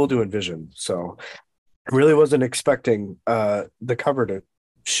really cool to envision. So I really wasn't expecting the cover to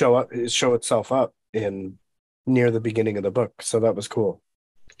show itself up in near the beginning of the book. So that was cool.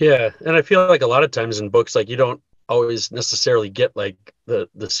 Yeah, and I feel like a lot of times in books, like you don't always necessarily get like the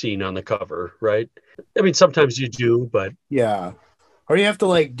scene on the cover, right? I mean, sometimes you do, but yeah, or you have to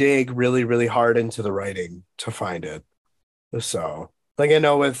like dig really, really hard into the writing to find it. So, like I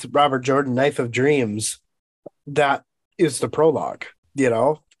know with Robert Jordan, Knife of Dreams, that is the prologue,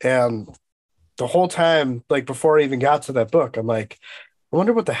 and the whole time, like before I even got to that book, I'm like, I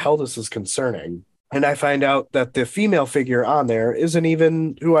wonder what the hell this is concerning. And I find out that the female figure on there isn't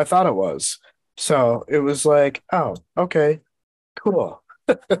even who I thought it was. So it was like, oh, okay, cool.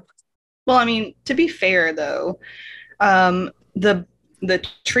 Well, I mean, to be fair though, the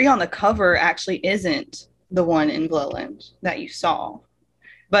tree on the cover actually isn't the one in Glowland that you saw,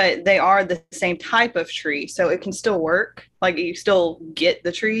 but they are the same type of tree, so it can still work. Like you still get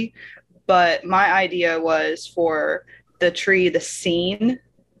the tree, but my idea was for the tree, the scene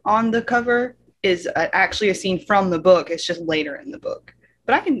on the cover is actually a scene from the book. It's just later in the book,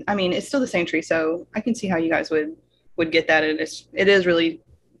 but it's still the same tree, so I can see how you guys would get that. And it is really,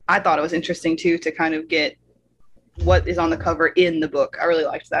 I thought it was interesting too to kind of get what is on the cover in the book. I really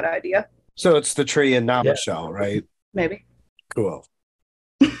liked that idea. So it's the tree in Namichel, right? Maybe. Cool.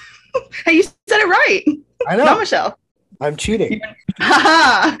 Hey, you said it right. I know. Namichel. I'm cheating.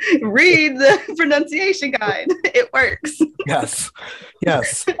 Read the pronunciation guide. It works. Yes.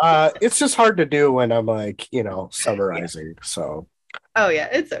 It's just hard to do when I'm like, summarizing. So. Oh yeah,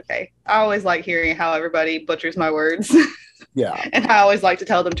 it's okay. I always like hearing how everybody butchers my words. Yeah. And I always like to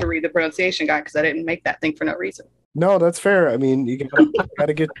tell them to read the pronunciation guide because I didn't make that thing for no reason. No, that's fair. I mean, you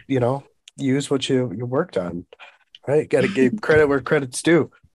gotta get, use what you worked on, right? Got to give credit where credit's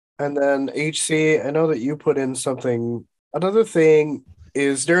due. And then HC, I know that you put in something. Another thing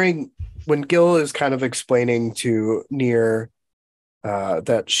is when Gil is kind of explaining to Nier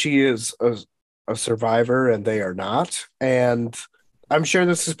that she is a survivor and they are not. And I'm sure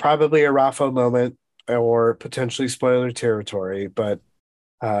this is probably a Rafa moment or potentially spoiler territory, but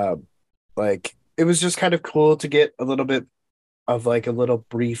it was just kind of cool to get a little bit of like a little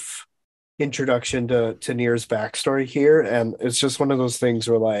brief introduction to Nier's backstory here. And it's just one of those things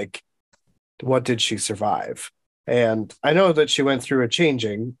where like, what did she survive? And I know that she went through a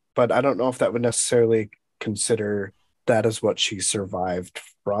changing, but I don't know if that would necessarily consider that as what she survived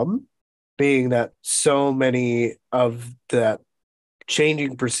from, being that so many of that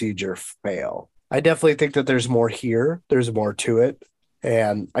changing procedure fail. I definitely think that there's more here. There's more to it.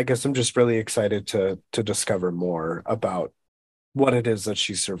 And I guess I'm just really excited to discover more about what it is that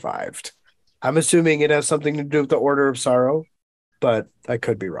she survived. I'm assuming it has something to do with the Order of Sorrow, but I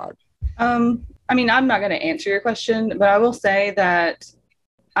could be wrong. I mean, I'm not going to answer your question, but I will say that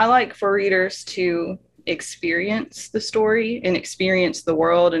I like for readers to experience the story and experience the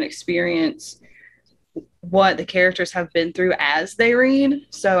world and experience what the characters have been through as they read.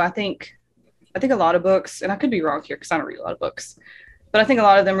 So I think a lot of books, and I could be wrong here because I don't read a lot of books, but I think a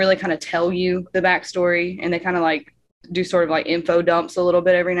lot of them really kind of tell you the backstory, and they kind of like do sort of like info dumps a little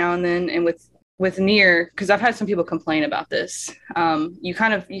bit every now and then. And with Near, because I've had some people complain about this, you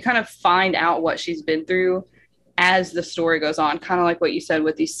kind of find out what she's been through as the story goes on, kind of like what you said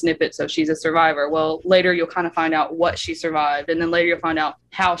with these snippets of she's a survivor. Well, later you'll kind of find out what she survived, and then later you'll find out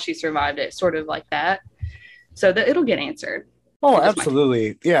how she survived it, sort of like that. So that it'll get answered. Oh,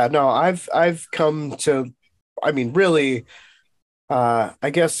 absolutely. Yeah, no, I've come to, I mean, really,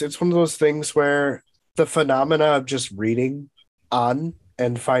 I guess it's one of those things where the phenomena of just reading on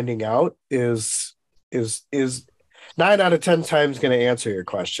and finding out is 9 out of 10 times going to answer your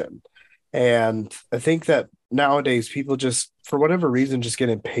question. And I think that nowadays people just, for whatever reason, just get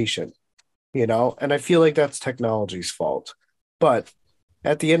impatient, and I feel like that's technology's fault. But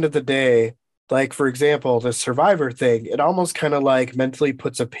at the end of the day, like, for example, the Survivor thing, it almost kind of like mentally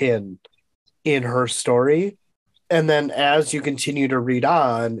puts a pin in her story. And then as you continue to read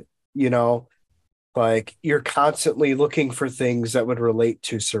on, like you're constantly looking for things that would relate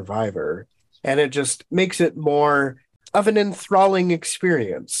to Survivor. And it just makes it more of an enthralling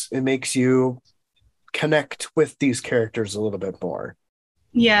experience. It makes you connect with these characters a little bit more.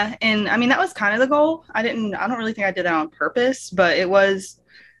 Yeah, and I mean that was kind of the goal. I don't really think I did that on purpose, but it was,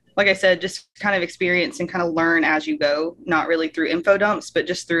 like I said, just kind of experience and kind of learn as you go, not really through info dumps, but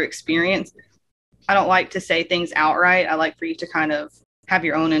just through experience. I don't like to say things outright. I like for you to kind of have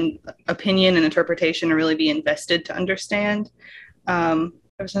your own opinion and interpretation and really be invested to understand. There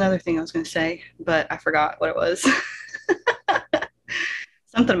was another thing I was going to say, but I forgot what it was.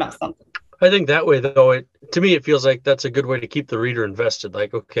 Something about something. I think that way, though, to me, it feels like that's a good way to keep the reader invested.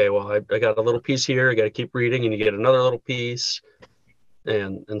 Like, okay, well, I got a little piece here. I got to keep reading, and you get another little piece,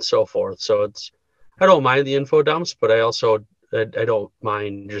 and so forth. So I don't mind the info dumps, but I don't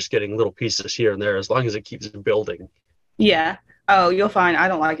mind just getting little pieces here and there as long as it keeps building. Yeah. Oh, you'll find I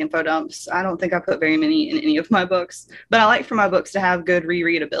don't like info dumps. I don't think I put very many in any of my books, but I like for my books to have good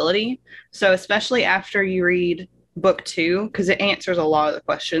rereadability. So especially after you read book 2, because it answers a lot of the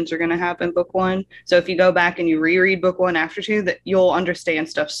questions you're going to have in book 1. So if you go back and you reread book 1 after 2, that you'll understand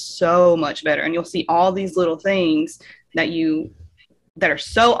stuff so much better, and you'll see all these little things that are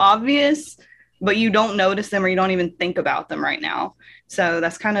so obvious, but you don't notice them or you don't even think about them right now. So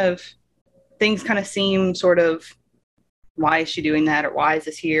that's things kind of seem sort of, why is she doing that? Or why is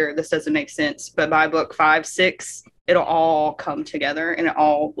this here? This doesn't make sense. But by book 5, 6, it'll all come together and it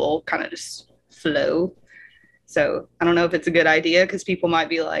all will kind of just flow. So I don't know if it's a good idea, because people might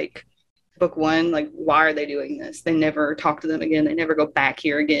be like, book 1, like, why are they doing this? They never talk to them again. They never go back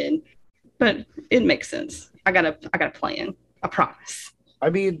here again. But it makes sense. I got a plan. I promise. I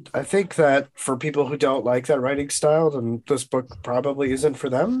mean, I think that for people who don't like that writing style, then this book probably isn't for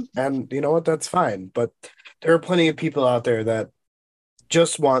them. And you know what? That's fine. But there are plenty of people out there that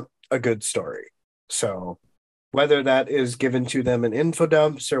just want a good story. So whether that is given to them in info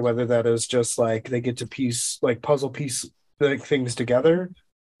dumps or whether that is just like they get to puzzle piece things together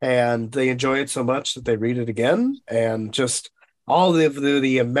and they enjoy it so much that they read it again, and just all of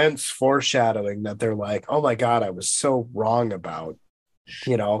the immense foreshadowing that they're like, oh my God, I was so wrong about,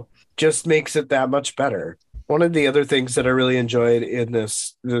 just makes it that much better. One of the other things that I really enjoyed in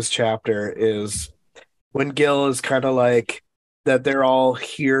this chapter is when Gil is kind of like that they're all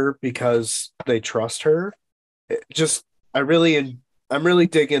here because they trust her. I'm really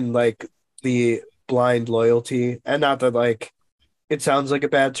digging like the blind loyalty, and not that like it sounds like a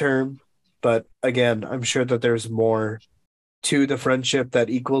bad term, but again, I'm sure that there's more to the friendship that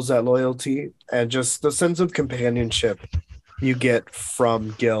equals that loyalty, and just the sense of companionship you get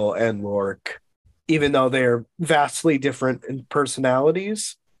from Gil and Lork, even though they're vastly different in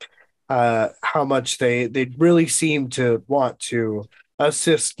personalities. How much they really seem to want to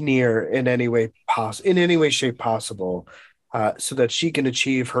assist Near in any way shape possible, so that she can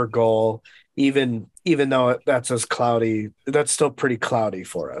achieve her goal, even though that's still pretty cloudy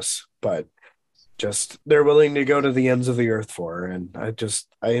for us, but just they're willing to go to the ends of the earth for her, and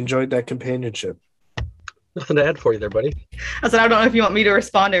I enjoyed that companionship. Nothing to add for you there, buddy. I said, I don't know if you want me to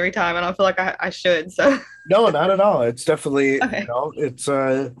respond every time. I don't feel like I should. So no, not at all. It's definitely okay. It's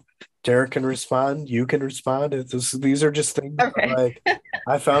Derek can respond. You can respond. These are just things okay. like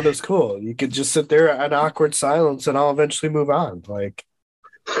I found as cool. You could just sit there in awkward silence, and I'll eventually move on. Like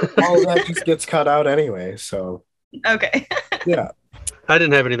all of that just gets cut out anyway. So Okay. yeah. I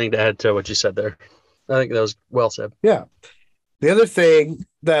didn't have anything to add to what you said there. I think that was well said. Yeah. The other thing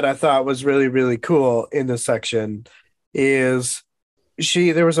that I thought was really, really cool in this section is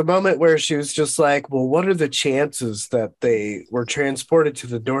there was a moment where she was just like, well, what are the chances that they were transported to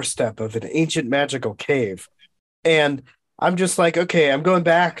the doorstep of an ancient magical cave? And I'm just like, okay, I'm going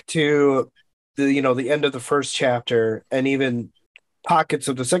back to the end of the first chapter and even pockets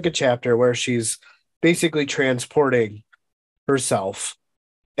of the second chapter where she's basically transporting herself,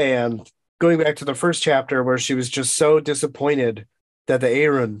 and going back to the first chapter where she was just so disappointed that the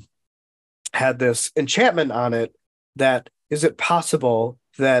Aeron had this enchantment on it. That is it possible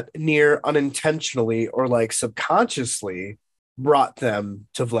that Nier unintentionally or like subconsciously brought them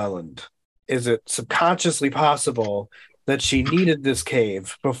to Vleland? Is it subconsciously possible that she needed this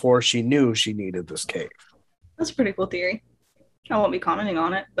cave before she knew she needed this cave? That's a pretty cool theory. I won't be commenting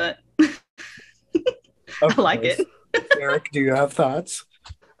on it, but Of I like course. it. Eric, do you have thoughts?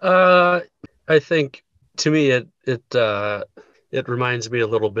 I think to me it reminds me a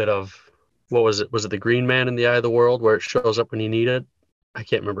little bit of, what was it? Was it the Green Man in the Eye of the World, where it shows up when you need it? I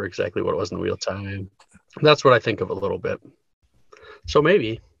can't remember exactly what it was in the Wheel of Time. That's what I think of a little bit. So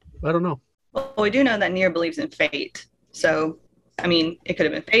maybe, I don't know. Well, we do know that Nier believes in fate. So, I mean, it could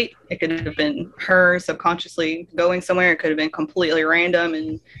have been fate. It could have been her subconsciously going somewhere. It could have been completely random,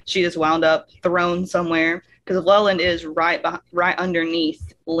 and she just wound up thrown somewhere. Because Vleland is right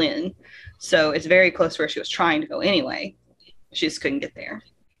underneath Lynn. So it's very close to where she was trying to go anyway. She just couldn't get there.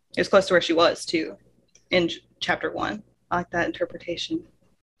 It was close to where she was, too, in chapter 1. I like that interpretation.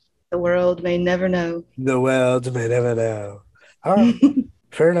 The world may never know. The world may never know. All right.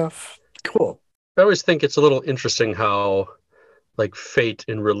 Fair enough. Cool. I always think it's a little interesting how, like, fate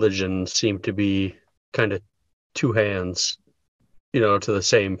and religion seem to be kind of two hands, to the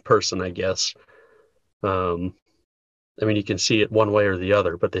same person, I guess. I mean, you can see it one way or the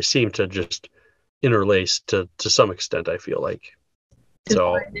other, but they seem to just interlace to some extent, I feel like.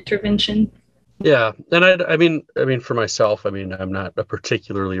 Divine intervention. Yeah, and I mean, for myself, I mean, I'm not a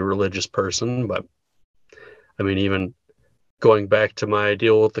particularly religious person, but I mean, even going back to my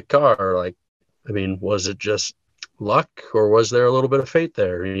deal with the car, like, I mean, was it just luck, or was there a little bit of fate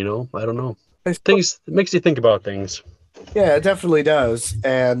there? I don't know. It makes you think about things. Yeah, it definitely does.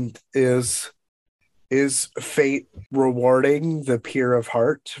 And is fate rewarding the peer of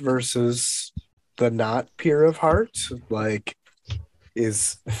heart versus the not peer of heart? Like,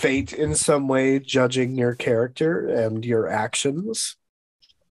 is fate in some way judging your character and your actions?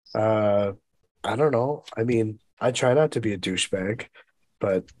 I don't know. I mean, I try not to be a douchebag,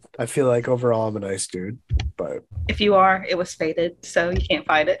 but I feel like overall I'm a nice dude. But if you are, it was fated, so you can't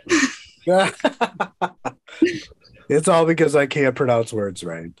fight it. It's all because I can't pronounce words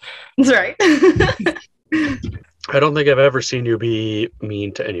right. That's right. I don't think I've ever seen you be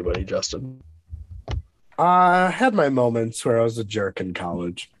mean to anybody, Justin. I had my moments where I was a jerk in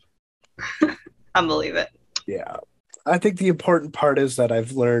college. I believe it. Yeah. I think the important part is that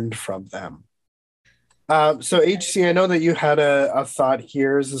I've learned from them. So HC, I know that you had a thought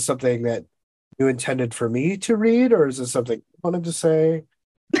here. Is this something that you intended for me to read, or is this something you wanted to say?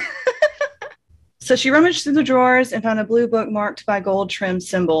 So she rummaged through the drawers and found a blue book marked by gold-trimmed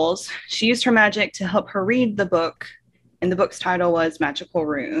symbols. She used her magic to help her read the book, and the book's title was Magical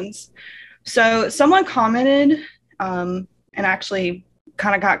Runes. So someone commented, and actually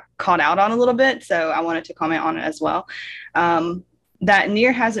kind of got caught out on a little bit, so I wanted to comment on it as well, that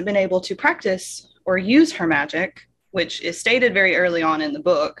Nier hasn't been able to practice or use her magic, which is stated very early on in the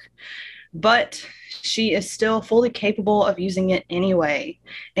book, but she is still fully capable of using it anyway,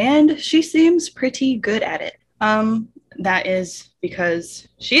 and she seems pretty good at it. That is because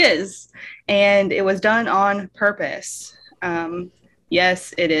she is, and it was done on purpose.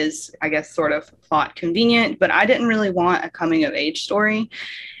 Yes, it is, I guess, sort of plot convenient, but I didn't really want a coming of age story,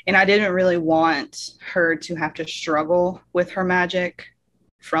 and I didn't really want her to have to struggle with her magic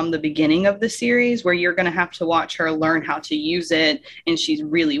from the beginning of the series, where you're going to have to watch her learn how to use it, and she's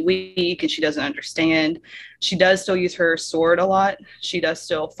really weak and she doesn't understand. She does still use her sword a lot. She does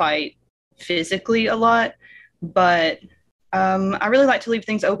still fight physically a lot, but I really like to leave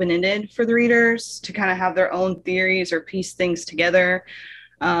things open-ended for the readers to kind of have their own theories or piece things together.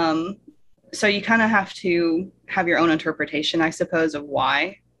 So you kind of have to have your own interpretation, I suppose, of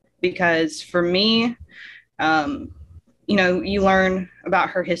why. Because for me, you learn about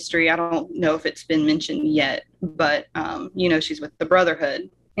her history. I don't know if it's been mentioned yet, but, she's with the Brotherhood,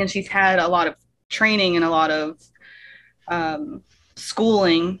 and she's had a lot of training and a lot of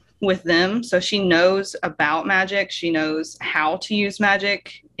schooling with them. So she knows about magic. She knows how to use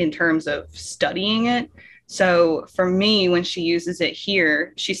magic in terms of studying it. So for me, when she uses it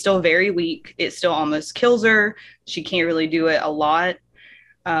here, she's still very weak. It still almost kills her. She can't really do it a lot.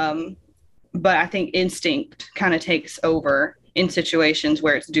 But I think instinct kind of takes over in situations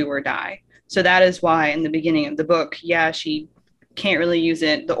where it's do or die. So that is why in the beginning of the book, yeah, she can't really use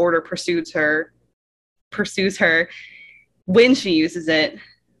it. The order pursues her when she uses it.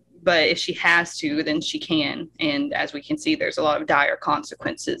 But if she has to, then she can. And as we can see, there's a lot of dire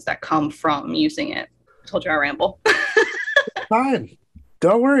consequences that come from using it. I told you I ramble. Fine.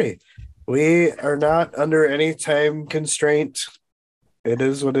 Don't worry. We are not under any time constraint. It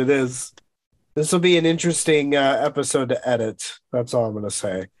is what it is. This will be an interesting episode to edit. That's all I'm going to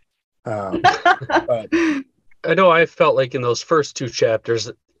say. But I know I felt like in those first 2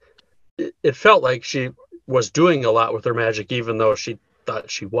 chapters, it felt like she was doing a lot with her magic, even though she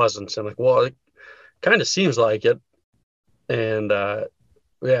thought she wasn't. So I'm like, well, it kind of seems like it. And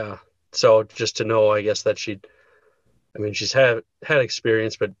yeah, so just to know, I guess that she's had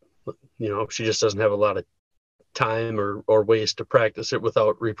experience, but she just doesn't have a lot of time or ways to practice it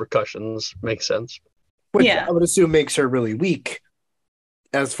without repercussions. Makes sense. Which I would assume makes her really weak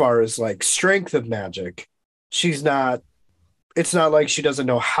as far as like strength of magic. It's not like she doesn't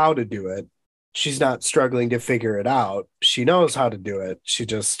know how to do it. She's not struggling to figure it out. She knows how to do it. She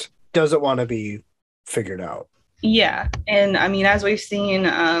just doesn't want to be figured out. Yeah. And I mean, as we've seen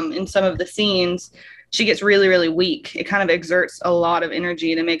in some of the scenes, she gets really, really weak. It kind of exerts a lot of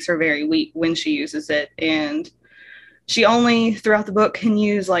energy and it makes her very weak when she uses it. And she only throughout the book can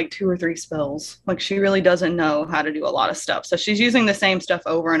use like 2 or 3 spells. Like she really doesn't know how to do a lot of stuff. So she's using the same stuff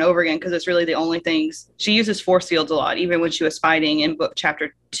over and over again because it's really the only things. She uses force fields a lot, even when she was fighting in book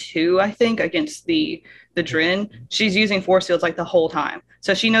chapter 2, I think, against the Drin. She's using force fields like the whole time.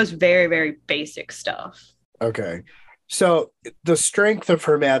 So she knows very, very basic stuff. Okay. So the strength of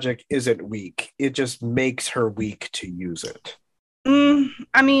her magic isn't weak. It just makes her weak to use it.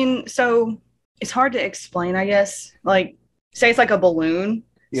 I mean, so it's hard to explain, I guess. Like, say it's like a balloon.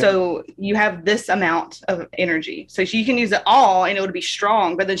 Yeah. So you have this amount of energy. So she can use it all and it would be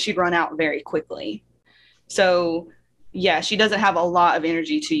strong, but then she'd run out very quickly. So yeah, she doesn't have a lot of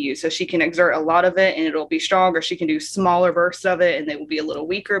energy to use. So she can exert a lot of it and it'll be strong, or she can do smaller bursts of it and they will be a little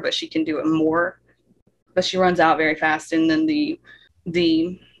weaker, but she can do it more. But she runs out very fast. And then the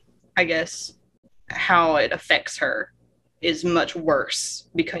I guess, how it affects her is much worse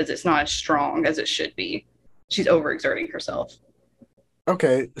because it's not as strong as it should be. She's overexerting herself.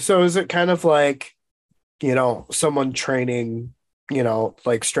 Okay, so is it kind of like, someone training,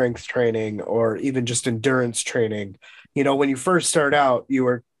 like strength training or even just endurance training? When you first start out, you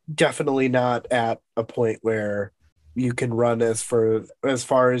are definitely not at a point where you can run as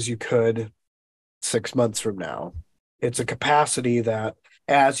far as you could 6 months from now. It's a capacity that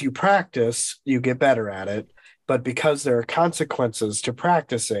as you practice, you get better at it. But because there are consequences to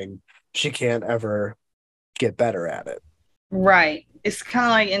practicing, she can't ever get better at it. Right. It's kind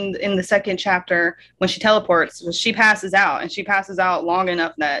of like in the second chapter when she teleports, she passes out, and she passes out long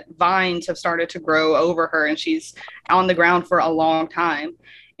enough that vines have started to grow over her and she's on the ground for a long time.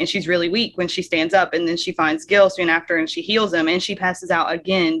 And she's really weak when she stands up, and then she finds Gil soon after and she heals him, and she passes out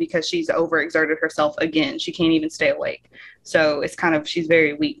again because she's overexerted herself again. She can't even stay awake. So it's kind of, she's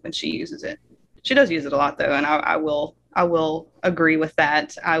very weak when she uses it. She does use it a lot though, and I will agree with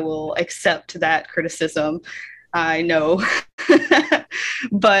that. I will accept that criticism. I know,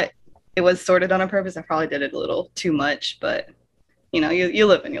 but it was sort of done on purpose. I probably did it a little too much, but you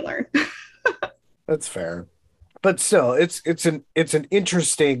live and you learn. That's fair, but still, it's an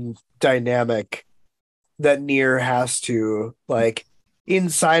interesting dynamic that Nier has to, like,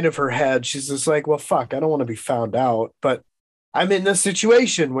 inside of her head. She's just like, well, fuck, I don't want to be found out, but I'm in this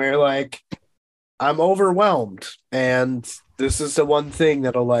situation where like I'm overwhelmed, and this is the one thing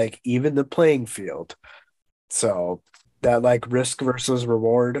that'll like even the playing field. So that like risk versus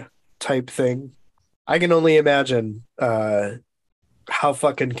reward type thing. I can only imagine how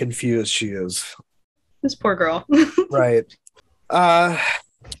fucking confused she is. This poor girl. Right.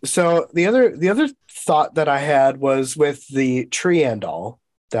 So the other thought that I had was with the Triandol.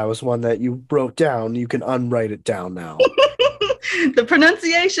 That was one that you wrote down. You can unwrite it down now. The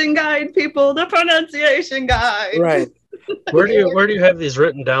pronunciation guide, people. The pronunciation guide. Right. Where do you have these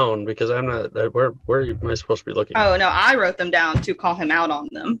written down? Because I'm not. Where am I supposed to be looking? Oh no, I wrote them down to call him out on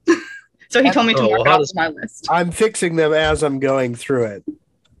them. So he told me to mark it off my list. I'm fixing them as I'm going through it.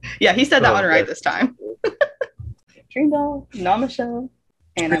 Yeah, he said that one right this time. Dream Doll, Namashell,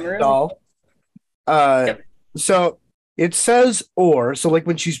 and Amarillo. Yep. So it says or, so like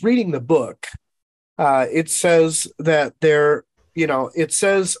when she's reading the book, it says that they're, it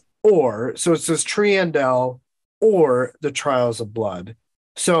says or, so it says Triandel or the Trials of Blood.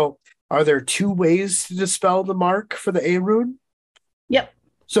 So are there two ways to dispel the mark for the A rune? Yep.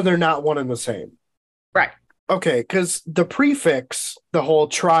 So they're not one and the same. Right. Okay, because the prefix, the whole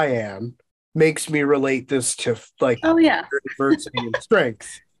trian, makes me relate this to like Oh yeah. adversity and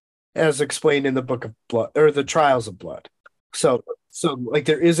strength, as explained in the Book of Blood or the Trials of Blood. So like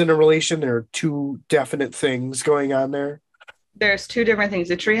there isn't a relation. There are two definite things going on there. There's two different things.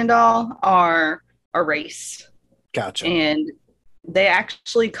 The Triandal are a race. Gotcha. And they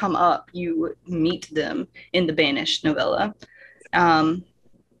actually come up. You meet them in the Banished novella.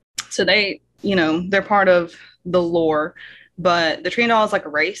 So they, they're part of the lore, but the Triandal is like a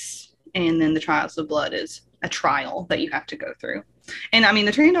race, and then the Trials of Blood is a trial that you have to go through. And I mean,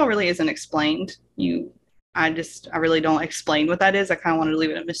 the Triandal really isn't explained. I really don't explain what that is. I kind of wanted to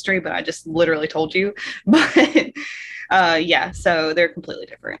leave it a mystery, but I just literally told you. But yeah, so they're completely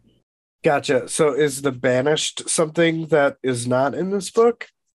different. Gotcha. So is the Banished something that is not in this book?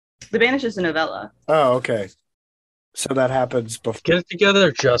 The Banished is a novella. Oh, okay. So that happens before. Get it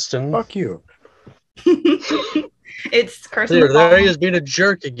together, Justin. Fuck you. It's Curse of the Fallen. There he is being a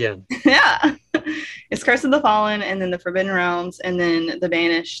jerk again. Yeah. It's Curse of the Fallen, and then the Forbidden Realms, and then the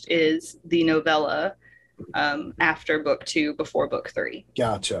Banished is the novella after book 2, before book 3.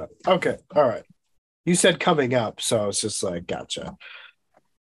 Gotcha. Okay. All right. You said coming up, so it's just like, gotcha.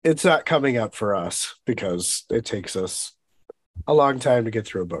 It's not coming up for us because it takes us a long time to get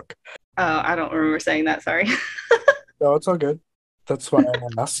through a book. I don't remember saying that. Sorry. No, it's all good. That's why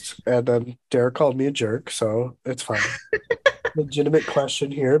I asked. And then Derek called me a jerk, so it's fine. Legitimate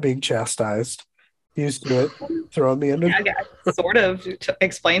question here, being chastised. Used to it, throwing me into. Yeah, I sort of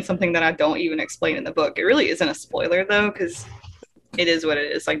explain something that I don't even explain in the book. It really isn't a spoiler, though, because it is what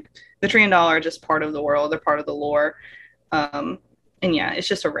it is. Like, the Triandal are just part of the world. They're part of the lore. And yeah, it's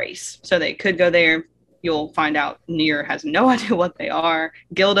just a race. So they could go there. You'll find out Nier has no idea what they are.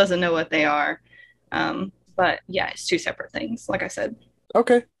 Gil doesn't know what they are. But yeah, it's two separate things, like I said.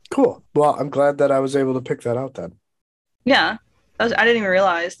 Okay, cool. Well, I'm glad that I was able to pick that out then. Yeah. I didn't even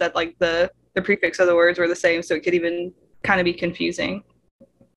realize that like the prefix of the words were the same, so it could even kind of be confusing.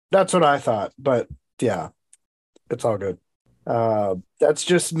 That's what I thought, but yeah, it's all good. That's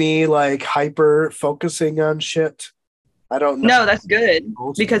just me like hyper focusing on shit. I don't know. No, that's good.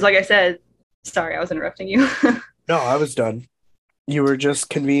 Because like I said, sorry, I was interrupting you. No, I was done. You were just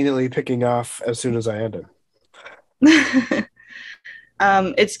conveniently picking off as soon as I ended.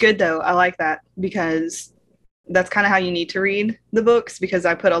 It's good though. I like that because that's kind of how you need to read the books, because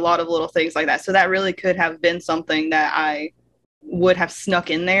I put a lot of little things like that. So that really could have been something that I would have snuck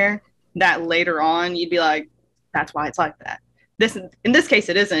in there that later on you'd be like, that's why it's like that. In this case,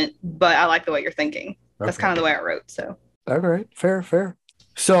 it isn't, but I like the way you're thinking. That's kind of the way I wrote. So. All right. Fair.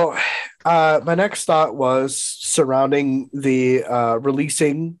 So my next thought was surrounding the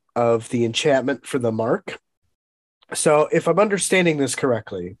releasing of the enchantment for the mark. So if I'm understanding this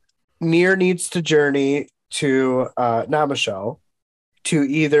correctly, Nier needs to journey to Namashel to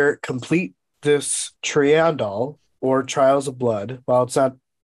either complete this Triandal or Trials of Blood. Well, it's not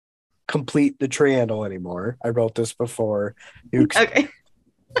complete the Triandal anymore. I wrote this before. You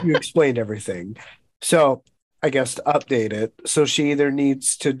explained everything. So I guess to update it, so she either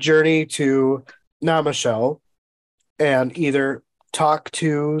needs to journey to Namashel and either talk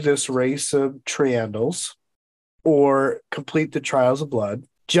to this race of Triandals or complete the Trials of Blood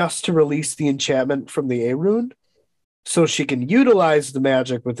just to release the enchantment from the A rune so she can utilize the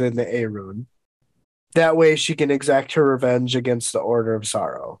magic within the A rune. That way she can exact her revenge against the Order of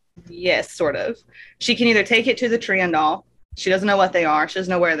Sorrow. Yes, sort of. She can either take it to the Triandal. She doesn't know what they are. She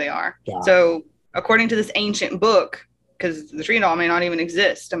doesn't know where they are. Yeah. So according to this ancient book, because the Triandal may not even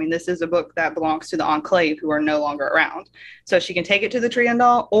exist. I mean, this is a book that belongs to the Enclave, who are no longer around. So she can take it to the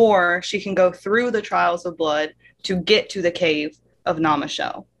Triandal, or she can go through the Trials of Blood to get to the cave of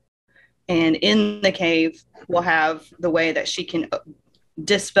Namashel. And in the cave, we'll have the way that she can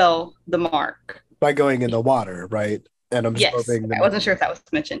dispel the mark. By going in the water, right? And absorbing I wasn't sure if that was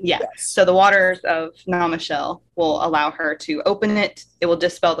mentioned. Yeah. Yes. So the waters of Namashel will allow her to open it. It will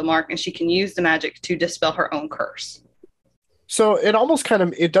dispel the mark, and she can use the magic to dispel her own curse. So it almost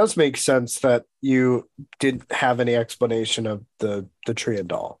it does make sense that you didn't have any explanation of the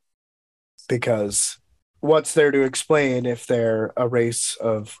Triandal, because what's there to explain if they're a race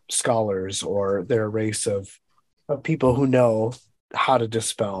of scholars or they're a race of people who know how to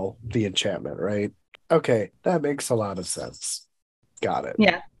dispel the enchantment, right? Okay, that makes a lot of sense. Got it.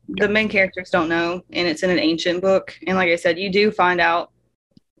 Yeah, the main characters don't know, and it's in an ancient book. And like I said, you do find out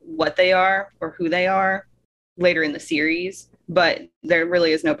what they are or who they are later in the series, but there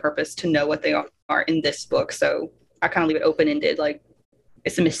really is no purpose to know what they are in this book. So I kind of leave it open-ended, like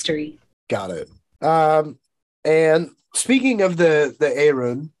it's a mystery. Got it. And speaking of the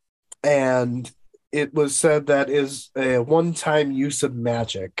Arun, and it was said that is a one-time use of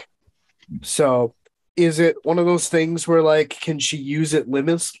magic. So is it one of those things where, like, can she use it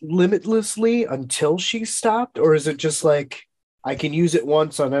limitlessly until she's stopped? Or is it just like, I can use it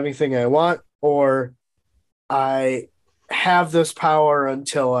once on anything I want, or I have this power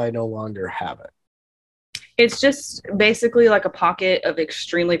until I no longer have it? It's just basically like a pocket of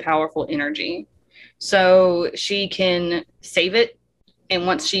extremely powerful energy. So she can save it, and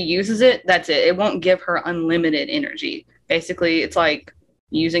once she uses it, that's it. It won't give her unlimited energy. Basically, it's like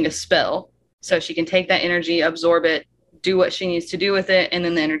using a spell. So she can take that energy, absorb it, do what she needs to do with it, and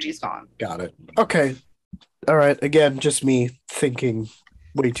then the energy's gone. Got it. Okay. All right. Again, just me thinking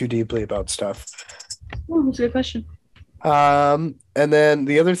way too deeply about stuff. Oh, that's a good question. And then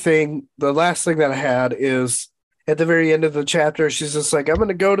the other thing, the last thing that I had is at the very end of the chapter, she's just like, I'm going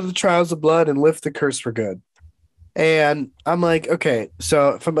to go to the Trials of Blood and lift the curse for good. And I'm like, okay,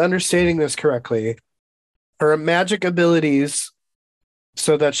 so if I'm understanding this correctly, her magic abilities,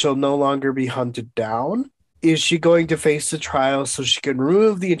 so that she'll no longer be hunted down, is she going to face the trial so she can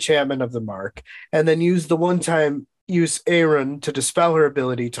remove the enchantment of the mark and then use the one-time use Arun to dispel her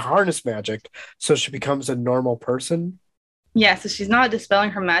ability to harness magic so she becomes a normal person? Yeah, so she's not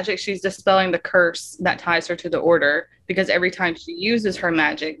dispelling her magic. She's dispelling the curse that ties her to the order, because every time she uses her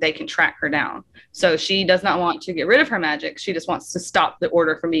magic, they can track her down. So she does not want to get rid of her magic. She just wants to stop the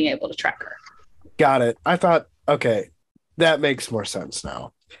order from being able to track her. Got it. I thought, okay, that makes more sense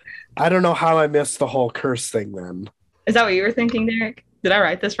now. I don't know how I missed the whole curse thing then. Is that what you were thinking, Derek? Did I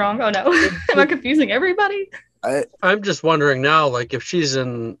write this wrong? Oh, no. Am I confusing everybody? I'm just wondering now, like, if she's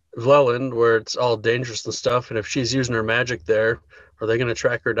in Vleland where it's all dangerous and stuff, and if she's using her magic there, are they going to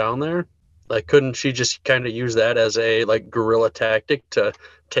track her down there? Like, couldn't she just kind of use that as a, like, guerrilla tactic to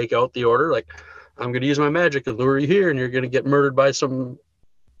take out the order? Like, I'm going to use my magic and lure you here, and you're going to get murdered by some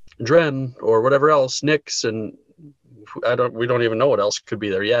Dren or whatever else, Nyx, and we don't even know what else could be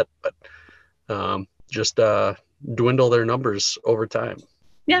there yet, but just dwindle their numbers over time.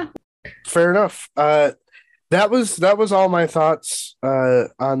 Yeah. Fair enough. That was all my thoughts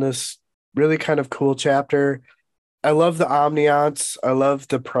on this really kind of cool chapter. I love the ambiance. I love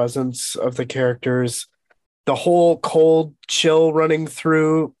the presence of the characters. The whole cold chill running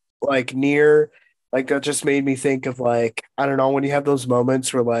through, like, near, like, that just made me think of, like, I don't know, when you have those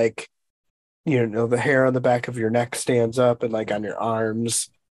moments where, like, you know, the hair on the back of your neck stands up and, like, on your arms,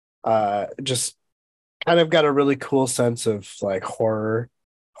 just kind of got a really cool sense of, like, horror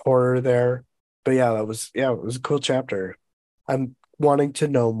there. But yeah, it was a cool chapter. I'm wanting to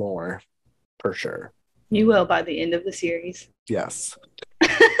know more, for sure. You will by the end of the series. Yes.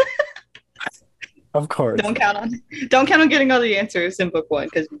 Of course. Don't count on getting all the answers in book one,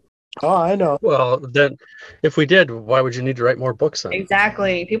 because I know. Well, then, if we did, why would you need to write more books then?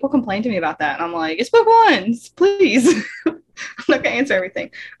 Exactly. People complain to me about that, and I'm like, it's book one, please. I'm not gonna answer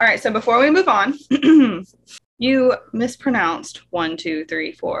everything. All right. So before we move on, you mispronounced 1, 2,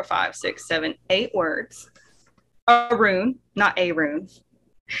 3, 4, 5, 6, 7, 8 words. Arun, not Arun,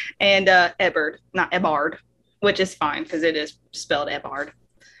 and Ebbard, not Ebbard, which is fine because it is spelled Ebbard.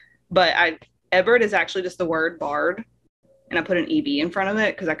 But Ebbard is actually just the word bard, and I put an EB in front of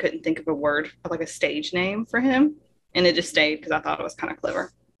it because I couldn't think of a word, like a stage name for him, and it just stayed because I thought it was kind of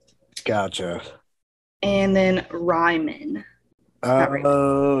clever. Gotcha. And then Ryman.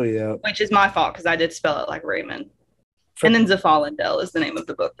 Oh, yeah. Which is my fault because I did spell it like Raymond. And then Zafalendel is the name of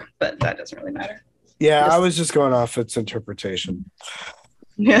the book, but that doesn't really matter. Yeah, I was just going off its interpretation.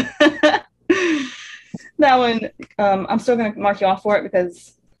 Yeah. That one, I'm still going to mark you off for it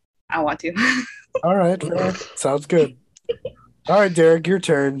because I want to. All right. Sounds good. All right, Derek, your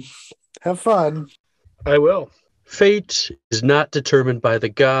turn. Have fun. I will. Fate is not determined by the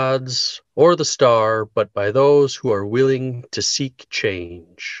gods or the star, but by those who are willing to seek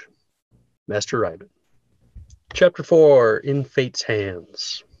change. Master Ryman. Chapter 4, In Fate's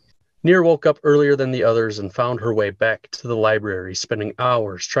Hands. Nier woke up earlier than the others and found her way back to the library, spending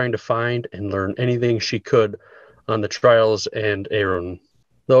hours trying to find and learn anything she could on the trials and Arun,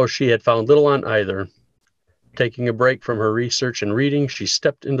 though she had found little on either. Taking a break from her research and reading, she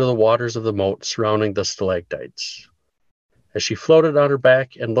stepped into the waters of the moat surrounding the stalactites. As she floated on her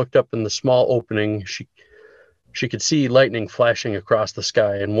back and looked up in the small opening, she could see lightning flashing across the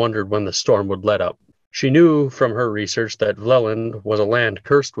sky and wondered when the storm would let up. She knew from her research that Vleland was a land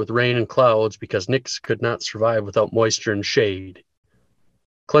cursed with rain and clouds because Nyx could not survive without moisture and shade.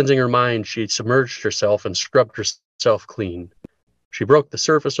 Cleansing her mind, she submerged herself and scrubbed herself clean. She broke the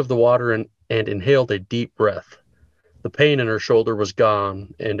surface of the water and inhaled a deep breath. The pain in her shoulder was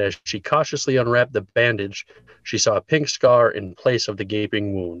gone, and as she cautiously unwrapped the bandage, she saw a pink scar in place of the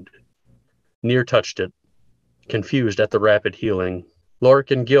gaping wound. Nyr touched it, confused at the rapid healing.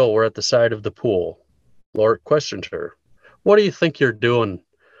 Lork and Gil were at the side of the pool. Lork questioned her. "What do you think you're doing?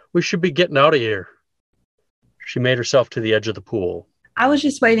 We should be getting out of here." She made herself to the edge of the pool. I was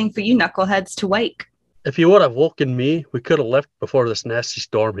just waiting for you knuckleheads to wake. "If you would have woken me, we could have left before this nasty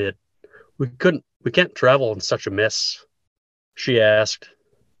storm hit. We can't travel in such a mess," she asked.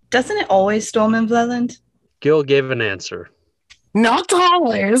 Doesn't it always storm in Vleland? Gil gave an answer. Not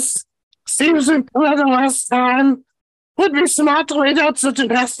always. Seems like the last time. Would be smart to wait out such a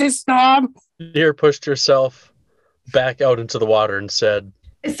nasty storm. Nyr pushed herself back out into the water and said,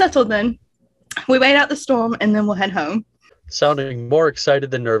 It's settled then. We wait out the storm and then we'll head home. Sounding more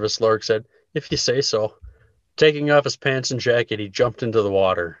excited than nervous, Lork said, "If you say so." Taking off his pants and jacket, he jumped into the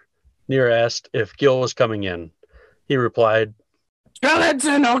water. Nyr asked if Gil was coming in. He replied, Skeleton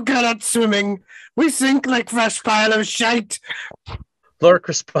are no good at swimming. We sink like fresh pile of shite. Lork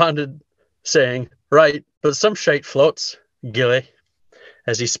responded, saying, "Right, but some shite floats, Gilly,"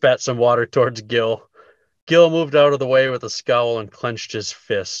 as he spat some water towards Gil. Gil moved out of the way with a scowl and clenched his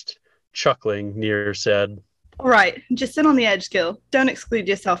fist. Chuckling, Nyr said, All right, just sit on the edge, Gil. Don't exclude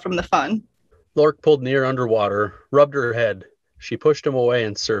yourself from the fun. Lork pulled Nyr underwater, rubbed her head. She pushed him away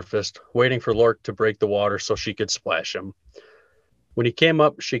and surfaced, waiting for Lork to break the water so she could splash him. When he came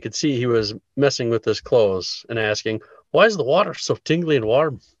up, she could see he was messing with his clothes and asking, "Why is the water so tingly and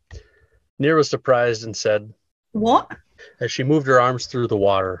warm?" Nyr was surprised and said, What? as she moved her arms through the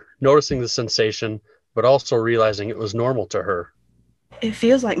water, noticing the sensation, but also realizing it was normal to her. It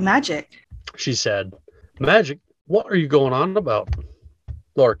feels like magic. She said, "Magic? What are you going on about?"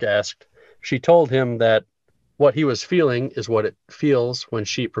 Lork asked. She told him that what he was feeling is what it feels when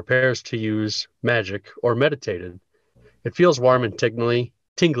she prepares to use magic or meditated. It feels warm and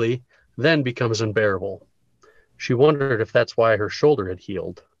tingly, then becomes unbearable. She wondered if that's why her shoulder had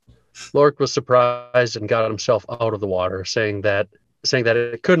healed. Lork was surprised and got himself out of the water, saying that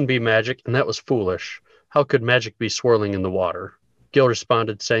it couldn't be magic, and that was foolish. How could magic be swirling in the water? Gil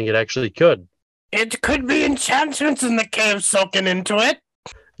responded, saying it actually could. It could be enchantments in the cave soaking into it.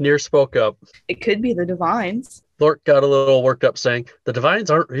 Nyr spoke up. It could be the divines. Lork got a little worked up, saying, "The divines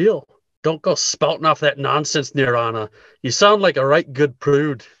aren't real. Don't go spouting off that nonsense, Nirana. You sound like a right good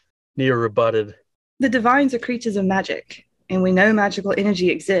prude," Nyr rebutted. The divines are creatures of magic, and we know magical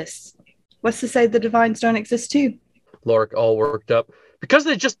energy exists. What's to say the divines don't exist too? Lork, all worked up. "Because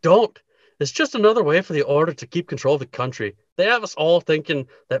they just don't. It's just another way for the Order to keep control of the country. They have us all thinking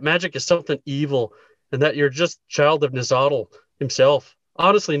that magic is something evil, and that you're just child of Nizadal himself.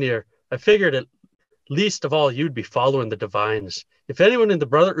 Honestly, Nyr, I figured at least of all you'd be following the divines. If anyone in the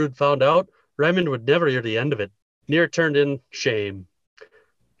Brotherhood found out, Raymond would never hear the end of it." Nyr turned in shame,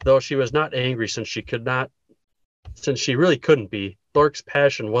 though she was not angry since she really couldn't be. Lork's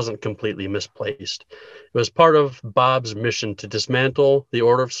passion wasn't completely misplaced. It was part of Bob's mission to dismantle the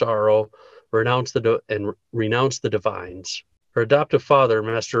Order of Sorrow, renounce the divines. Her adoptive father,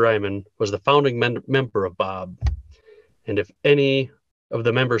 Master Ryman, was the founding member of Bob, and if any of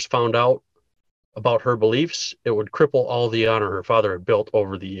the members found out about her beliefs, it would cripple all the honor her father had built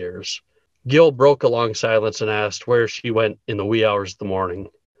over the years. Gil broke a long silence and asked where she went in the wee hours of the morning.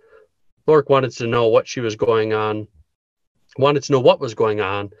 Lork wanted to know what was going on,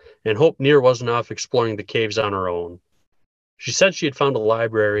 and hoped Nyr wasn't off exploring the caves on her own. She said she had found a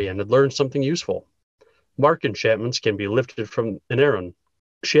library and had learned something useful. Mark enchantments can be lifted from an errand.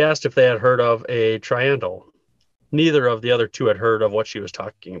 She asked if they had heard of a triandal. Neither of the other two had heard of what she was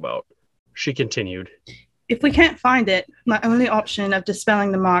talking about. She continued, If we can't find it, my only option of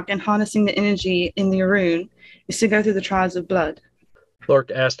dispelling the mark and harnessing the energy in the Arun is to go through the trials of blood.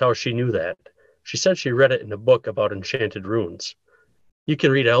 Lork asked how she knew that. She said she read it in a book about enchanted runes. "You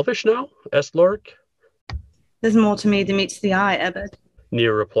can read Elvish now?" asked Lork. There's more to me than meets the eye, Ebed.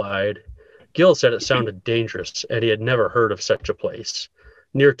 Nyr replied. Gil said it sounded dangerous, and he had never heard of such a place.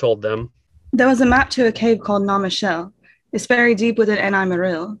 Nyr told them, There was a map to a cave called Namashel. It's buried deep within Enai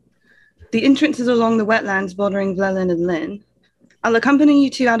Maril. The entrance is along the wetlands bordering Vleland and Lynn. I'll accompany you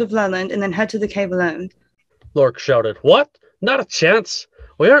two out of Vleland and then head to the cave alone. Lork shouted, "What? Not a chance.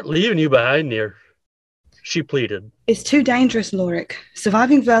 We aren't leaving you behind, Nyr." She pleaded. It's too dangerous, Lorik.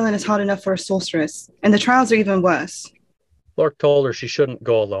 Surviving Vleland is hard enough for a sorceress, and the trials are even worse. Lork told her she shouldn't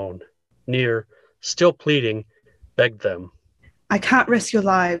go alone. Nyr, Still pleading, begged them. I can't risk your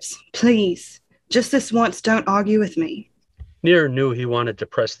lives. Please, just this once, don't argue with me. Nier knew he wanted to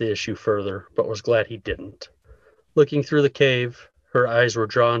press the issue further, but was glad he didn't. Looking through the cave, her eyes were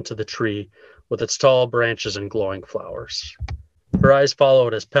drawn to the tree with its tall branches and glowing flowers. Her eyes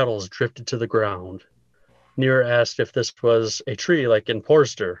followed as petals drifted to the ground. Nier asked if this was a tree like in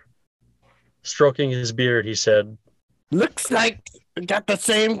Porster. Stroking his beard, he said, Looks like we got the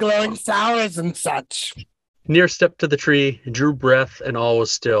same glowing flowers and such. Nier stepped to the tree, drew breath, and all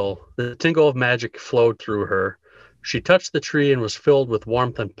was still. The tingle of magic flowed through her. She touched the tree and was filled with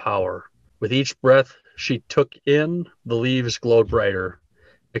warmth and power. With each breath she took in, the leaves glowed brighter.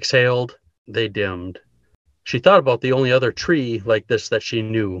 Exhaled, they dimmed. She thought about the only other tree like this that she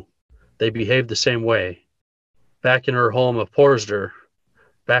knew. They behaved the same way. Back in her home of Porster,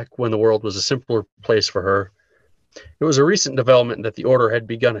 back when the world was a simpler place for her, it was a recent development that the Order had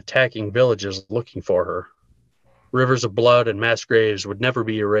begun attacking villages looking for her. Rivers of blood and mass graves would never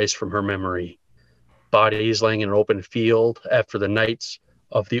be erased from her memory. Bodies laying in an open field after the Knights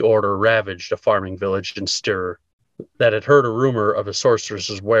of the Order ravaged a farming village in Styr that had heard a rumor of a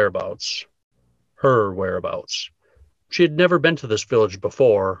sorceress's whereabouts. Her whereabouts. She had never been to this village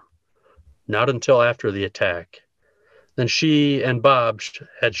before, not until after the attack. Then she and Bob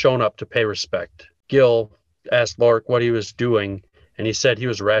had shown up to pay respect. Gil asked Lork what he was doing, and he said he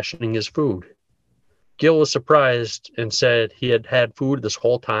was rationing his food. Gil was surprised and said he had had food this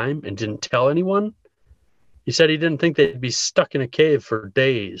whole time and didn't tell anyone. He said he didn't think they'd be stuck in a cave for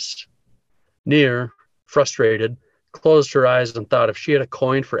days. Nier, frustrated, closed her eyes and thought if she had a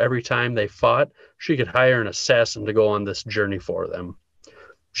coin for every time they fought, she could hire an assassin to go on this journey for them.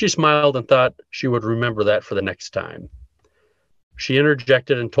 She smiled and thought she would remember that for the next time. She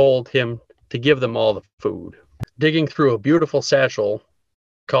interjected and told him to give them all the food. Digging through a beautiful satchel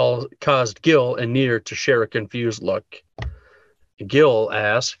caused Gil and Nier to share a confused look. Gil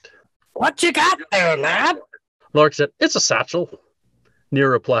asked, What you got there, lad? Lork said, It's a satchel. Nier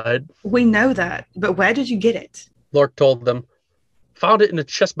replied, We know that, but where did you get it? Lork told them, Found it in a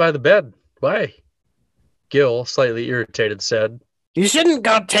chest by the bed. Why? Gil, slightly irritated, said, You shouldn't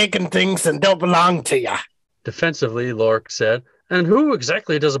go taking things that don't belong to you. Defensively, Lork said, And who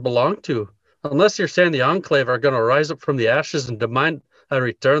exactly does it belong to? Unless you're saying the Enclave are going to rise up from the ashes and demand I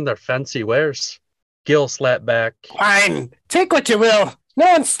return their fancy wares. Gil slapped back. Fine, take what you will.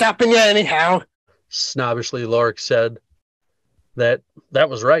 No one's stopping you anyhow. Snobbishly, Lork said that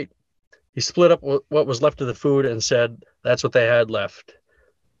was right. He split up what was left of the food and said that's what they had left.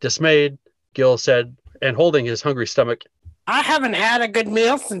 Dismayed, Gil said, and holding his hungry stomach, I haven't had a good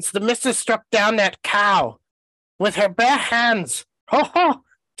meal since the missus struck down that cow with her bare hands. Ho ho!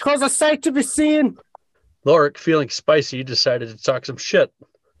 'Twas a sight to be seen. Lork, feeling spicy, decided to talk some shit.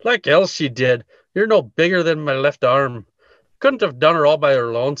 Like else she did. You're no bigger than my left arm. Couldn't have done her all by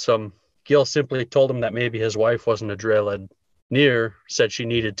her lonesome. Gil simply told him that maybe his wife wasn't a Drellid. Nier said she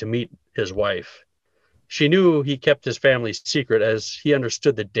needed to meet his wife. She knew he kept his family's secret as he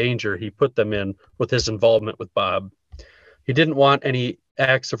understood the danger he put them in with his involvement with Bob. He didn't want any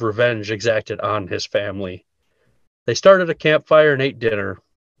acts of revenge exacted on his family. They started a campfire and ate dinner.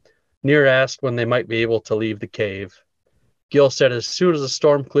 Nier asked when they might be able to leave the cave. Gil said as soon as the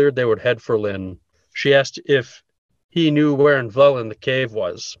storm cleared, they would head for Lynn. She asked if he knew where in Velen the cave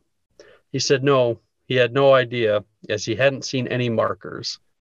was. He said no, he had no idea, as he hadn't seen any markers.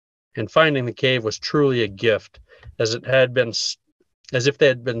 And finding the cave was truly a gift, as if they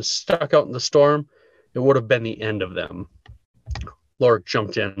had been stuck out in the storm, it would have been the end of them. Lork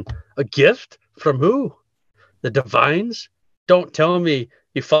jumped in. A gift? From who? The Divines? Don't tell me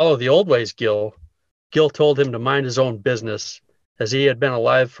you follow the old ways, Gil. Gil told him to mind his own business, as he had been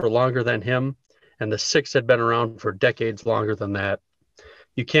alive for longer than him, and the Six had been around for decades longer than that.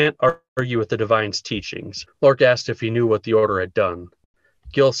 You can't argue with the Divines' teachings. Lork asked if he knew what the Order had done.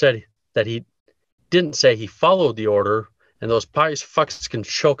 Gil said that he didn't say he followed the Order, and those pious fucks can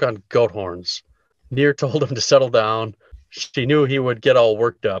choke on goat horns. Nier told him to settle down. She knew he would get all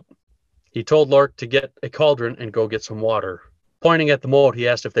worked up. He told Lork to get a cauldron and go get some water. Pointing at the moat, he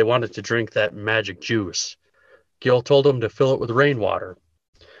asked if they wanted to drink that magic juice. Gil told him to fill it with rainwater.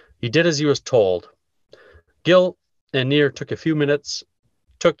 He did as he was told. Gil and Nier took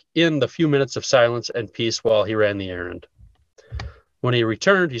in the few minutes of silence and peace while he ran the errand. When he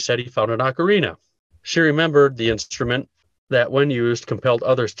returned, he said he found an ocarina. She remembered the instrument that, when used, compelled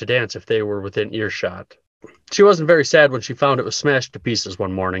others to dance if they were within earshot. She wasn't very sad when she found it was smashed to pieces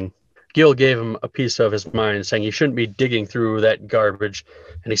one morning. Gil gave him a piece of his mind, saying he shouldn't be digging through that garbage,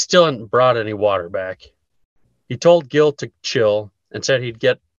 and he still hadn't brought any water back. He told Gil to chill and said he'd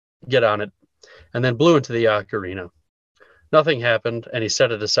get on it and then blew into the ocarina. Nothing happened, and he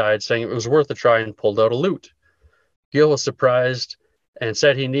set it aside, saying it was worth a try, and pulled out a lute. Gil was surprised and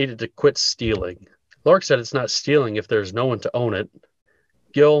said he needed to quit stealing. Lork said it's not stealing if there's no one to own it.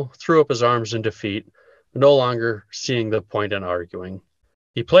 Gil threw up his arms in defeat, no longer seeing the point in arguing.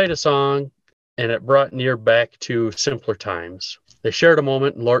 He played a song, and it brought Nier back to simpler times. They shared a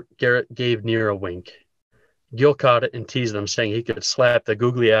moment, and Lord Garrett gave Nier a wink. Gil caught it and teased them, saying he could slap the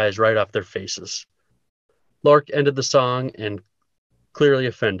googly eyes right off their faces. Lork ended the song and clearly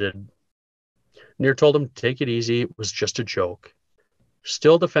offended. Nier told him to take it easy, it was just a joke.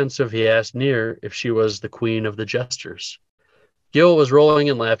 Still defensive, he asked Nier if she was the queen of the jesters. Gil was rolling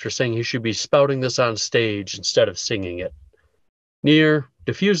in laughter, saying he should be spouting this on stage instead of singing it. Nier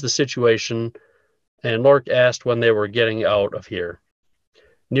diffused the situation, and Lork asked when they were getting out of here.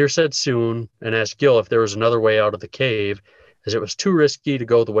 Nier said soon, and asked Gil if there was another way out of the cave, as it was too risky to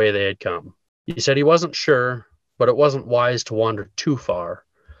go the way they had come. He said he wasn't sure, but it wasn't wise to wander too far.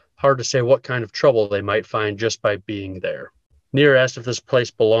 Hard to say what kind of trouble they might find just by being there. Nier asked if this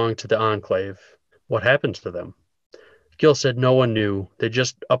place belonged to the Enclave. What happened to them? Gil said no one knew. They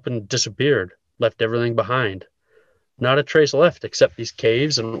just up and disappeared, left everything behind. Not a trace left except these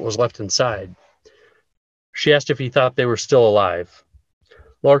caves and what was left inside. She asked if he thought they were still alive.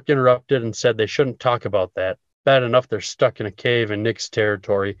 Lork interrupted and said they shouldn't talk about that. Bad enough they're stuck in a cave in Nick's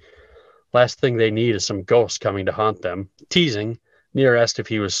territory. Last thing they need is some ghosts coming to haunt them. Teasing, Nier asked if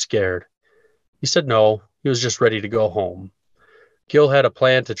he was scared. He said no, he was just ready to go home. Gil had a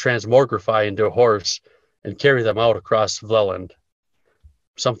plan to transmogrify into a horse and carry them out across Vleland.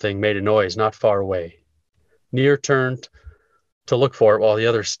 Something made a noise not far away. Nier turned to look for it while the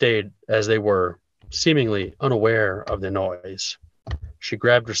others stayed as they were, seemingly unaware of the noise. She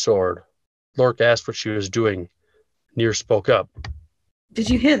grabbed her sword. Lork asked what she was doing. Nier spoke up. Did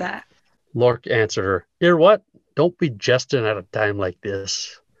you hear that? Lork answered her. Hear what? Don't be jesting at a time like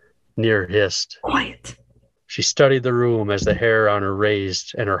this. Nier hissed. Quiet. She studied the room as the hair on her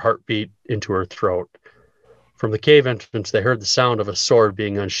raised and her heart beat into her throat. From the cave entrance, they heard the sound of a sword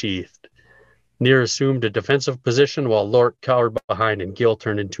being unsheathed. Nier assumed a defensive position while Lork cowered behind and Gil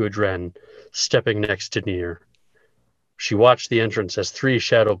turned into a Dren, stepping next to Nier. She watched the entrance as 3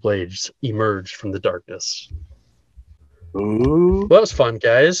 shadow blades emerged from the darkness. Ooh. Well, that was fun,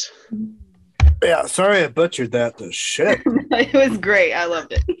 guys. Yeah, sorry I butchered that to shit. It was great. I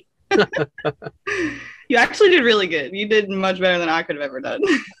loved it. You actually did really good. You did much better than I could have ever done.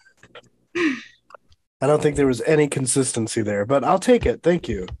 I don't think there was any consistency there, but I'll take it. Thank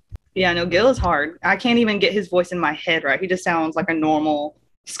you. Yeah, no, Gil is hard. I can't even get his voice in my head right. He just sounds like a normal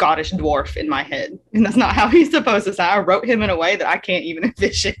Scottish dwarf in my head. And that's not how he's supposed to sound. I wrote him in a way that I can't even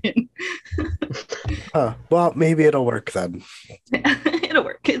envision. Well, maybe it'll work then. It'll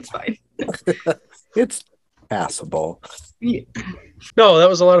work. It's fine. It's passable. Yeah. No, that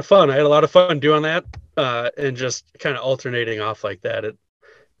was a lot of fun. I had a lot of fun doing that and just kind of alternating off like that. It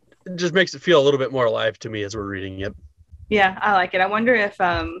just makes it feel a little bit more alive to me as we're reading it. Yeah, I like it. I wonder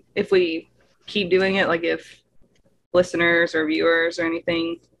if we keep doing it, like if listeners or viewers or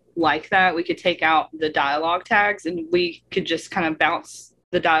anything like that, we could take out the dialogue tags and we could just kind of bounce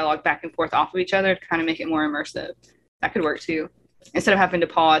the dialogue back and forth off of each other to kind of make it more immersive. That could work too. Instead of having to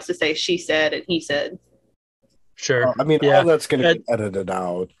pause to say she said and he said. Sure. I mean, all that's going to be edited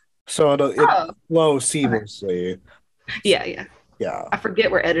out. So it'll flow seamlessly. Yeah. I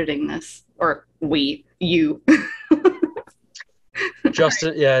forget we're editing this. Or you.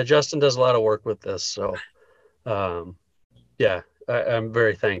 Justin does a lot of work with this. So, I'm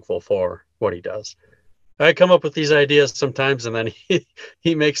very thankful for what he does. I come up with these ideas sometimes and then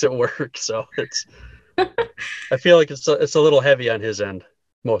he makes it work. So I feel like it's a little heavy on his end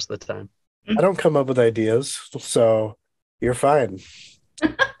most of the time. I don't come up with ideas, so you're fine.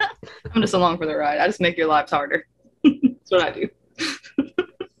 I'm just along for the ride. I just make your lives harder. That's what I do.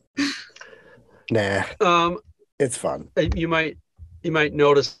 Nah. It's fun. You might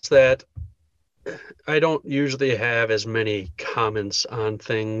notice that I don't usually have as many comments on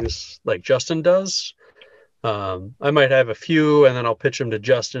things like Justin does. I might have a few and then I'll pitch them to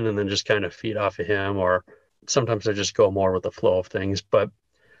Justin and then just kind of feed off of him, or sometimes I just go more with the flow of things. But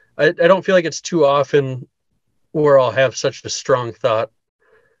I don't feel like it's too often where I'll have such a strong thought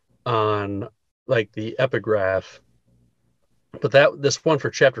on like the epigraph. But this one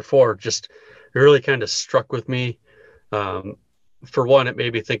for chapter 4 just really kind of struck with me. For one, it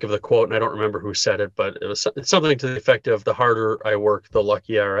made me think of the quote, and I don't remember who said it, but it's something to the effect of the harder I work, the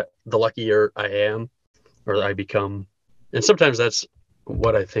luckier I am, or I become. And sometimes that's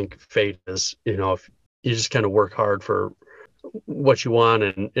what I think fate is. You know, if you just kind of work hard for what you want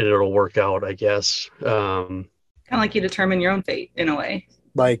and it'll work out, I guess. Kind of like you determine your own fate in a way.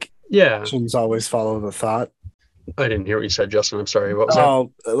 Like Yeah, actions always follow the thought. I didn't hear what you said, Justin. I'm sorry. What was that?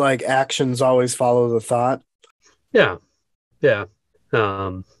 Oh, like actions always follow the thought. Yeah, yeah.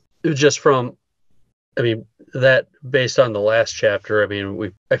 It was just from, I mean, that based on the last chapter. I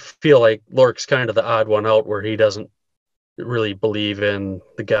mean, I feel like Lork's kind of the odd one out where he doesn't really believe in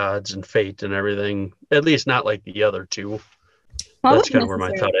the gods and fate and everything. At least not like the other two. Well, That's kind of where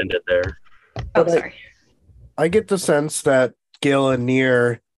my thought ended there. Oh, sorry. I get the sense that Gil and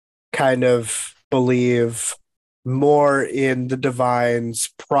Nier kind of believe more in the divines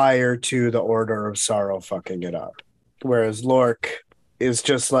prior to the Order of Sorrow fucking it up. Whereas Lork is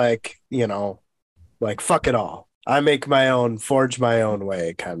just like, like fuck it all. I make my own, forge my own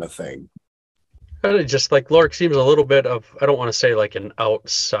way kind of thing. Kind of just like Lork seems a little bit of, I don't want to say like an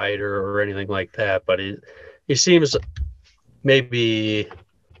outsider or anything like that, but he seems maybe,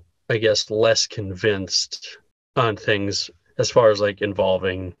 I guess, less convinced on things as far as like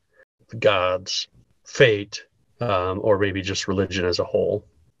involving the gods, fate, or maybe just religion as a whole.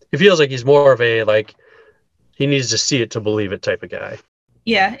 It feels like he's more of a like he needs to see it to believe it type of guy.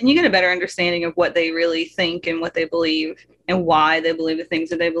 Yeah, and you get a better understanding of what they really think and what they believe and why they believe the things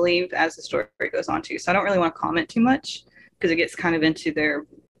that they believe as the story goes on too. So I don't really want to comment too much because it gets kind of into their,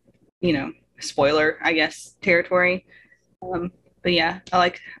 spoiler, I guess, territory. But yeah, I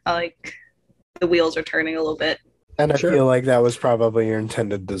like the wheels are turning a little bit. And I Sure. feel like that was probably your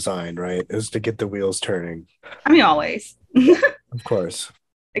intended design, right? Is to get the wheels turning. I mean, always. Of course.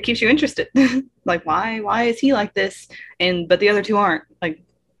 It keeps you interested. Like, why is he like this? But the other two aren't. Like,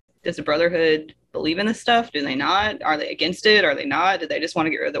 does the Brotherhood believe in this stuff? Do they not? Are they against it? Are they not? Do they just want to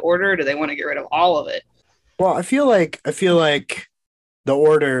get rid of the Order? Do they want to get rid of all of it? Well, I feel like the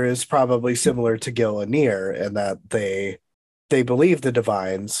Order is probably similar to Gil and Nier in that they believe the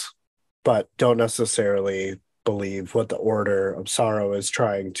divines, but don't necessarily believe what the Order of Sorrow is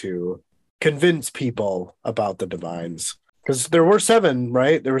trying to convince people about the divines. Because there were 7,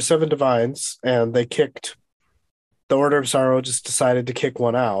 right? There were 7 divines, and they kicked. The Order of Sorrow just decided to kick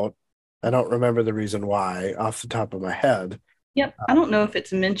one out. I don't remember the reason why off the top of my head. Yep. I don't know if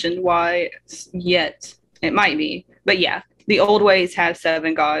it's mentioned why yet. It might be. But yeah, the old ways had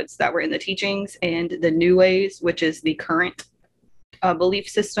 7 gods that were in the teachings, and the new ways, which is the current belief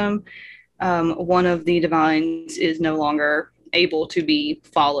system, one of the divines is no longer able to be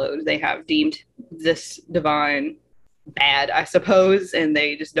followed. They have deemed this divine bad, I suppose, and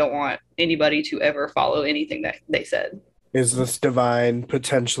they just don't want anybody to ever follow anything that they said. Is this divine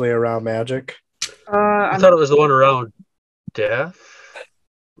potentially around magic? I thought it was the one around death,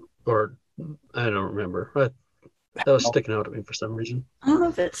 or I don't remember. That was sticking out at me for some reason. I don't know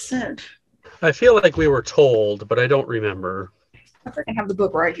if it said. I feel like we were told, but I don't remember. I think I have the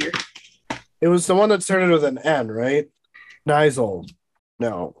book right here. It was the one that started with an N, right? Nizol.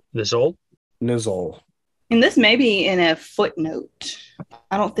 No. Nizol? Nizol. And this may be in a footnote.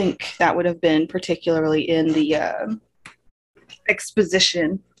 I don't think that would have been particularly in the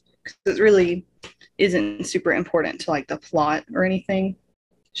exposition, because it really isn't super important to like the plot or anything.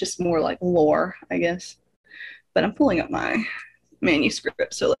 It's just more like lore, I guess. But I'm pulling up my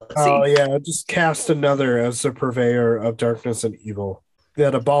manuscript, so let's see. Oh yeah, just cast another as the purveyor of darkness and evil. They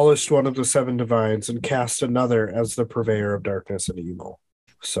had abolished one of the 7 divines and cast another as the purveyor of darkness and evil.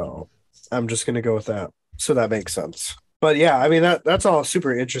 So I'm just gonna go with that. So that makes sense. But yeah, I mean that's all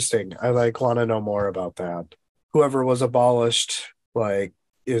super interesting. I want to know more about that. Whoever was abolished,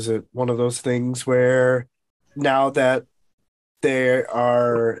 is it one of those things where now that there's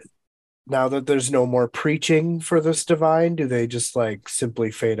no more preaching for this divine, do they just simply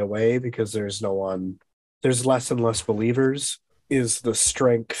fade away because there's less and less believers? Is the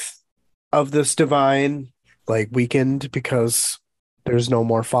strength of this divine weakened because there's no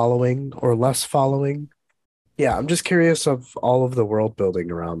more following or less following? Yeah, I'm just curious of all of the world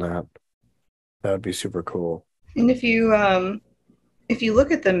building around that. That would be super cool. And if you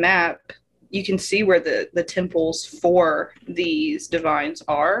look at the map, you can see where the temples for these divines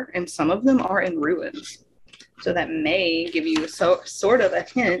are, and some of them are in ruins. So that may give you sort of a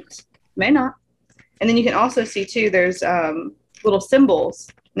hint, may not. And then you can also see too, there's little symbols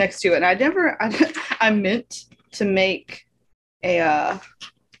next to it. And I meant to make a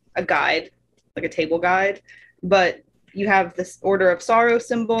guide, like a table guide, but you have this Order of Sorrow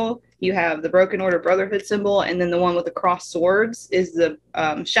symbol, you have the Broken Order Brotherhood symbol, and then the one with the crossed swords is the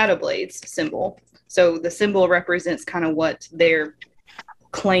Shadow Blades symbol. So the symbol represents kind of what their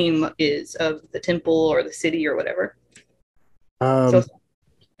claim is of the temple or the city or whatever. So it's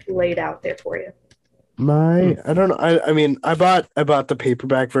laid out there for you. I don't know. I mean, I bought the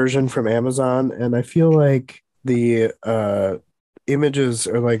paperback version from Amazon, and I feel like the images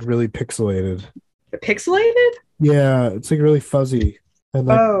are like really pixelated. Pixelated? Yeah, it's like really fuzzy. And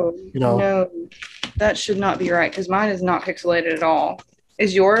like, Oh, you know, no. That should not be right because mine is not pixelated at all.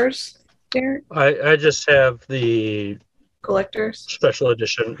 Is yours, Derek? I just have the Collectors? special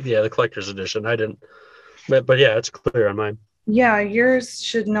edition. Yeah, the collector's edition. I didn't, but yeah, it's clear on mine. Yeah, yours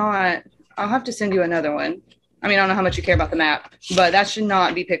should not. I'll have to send you another one. I mean, I don't know how much you care about the map, but that should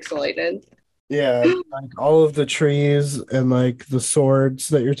not be pixelated. yeah, like all of the trees and like the swords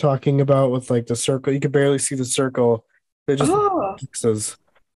that you're talking about with like the circle, you could barely see the circle. They just Oh, pixels.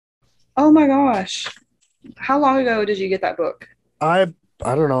 oh my gosh. How long ago did you get that book? I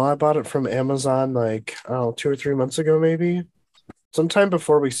don't know. I bought it from Amazon like, I don't know, 2 or 3 months ago, maybe. Sometime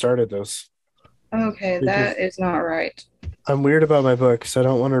before we started this. Okay, Because that is not right. I'm weird about my books. I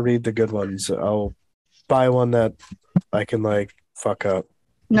don't want to read the good ones. I'll buy one that I can like fuck up.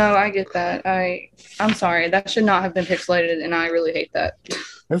 No, I get that. I'm sorry. That should not have been pixelated, and I really hate that.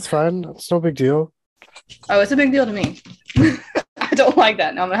 It's fine. It's no big deal. Oh, it's a big deal to me. I don't like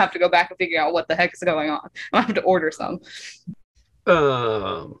that. Now I'm gonna have to go back and figure out what the heck is going on. I'm gonna have to order some.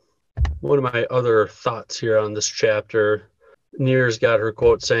 One of my other thoughts here on this chapter, Nir's got her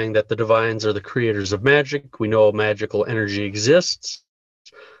quote saying that the divines are the creators of magic. We know magical energy exists.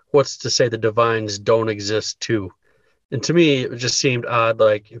 What's to say the divines don't exist too? And to me, it just seemed odd.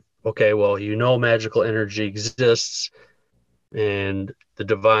 Like, okay, well, you know, magical energy exists, and the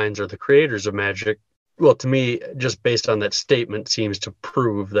divines are the creators of magic. Well, to me, just based on that statement, seems to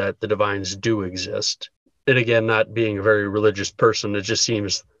prove that the divines do exist. And again, not being a very religious person, it just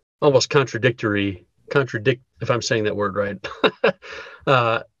seems almost contradict, if I'm saying that word right,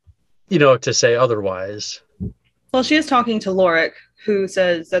 to say otherwise. Well, she is talking to Lorik, who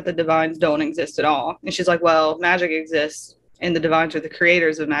says that the divines don't exist at all. And she's like, well, magic exists, and the divines are the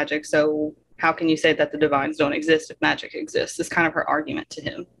creators of magic. So how can you say that the divines don't exist if magic exists? It's kind of her argument to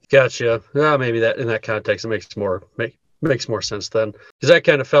him. Gotcha. Well, maybe that in that context, it makes more sense then. Because I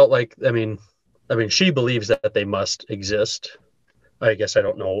kind of felt like, I mean, she believes that they must exist. I guess I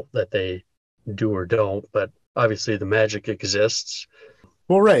don't know that they do or don't, but obviously the magic exists.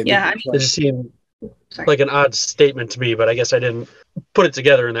 Well, right. Yeah, I It just seemed Sorry. like an odd statement to me, but I guess I didn't put it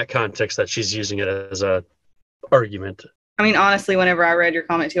together in that context that she's using it as a argument. I mean, honestly, whenever I read your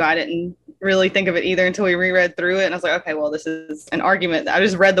comment too, I didn't really think of it either until we reread through it. And I was like, okay, well, this is an argument. I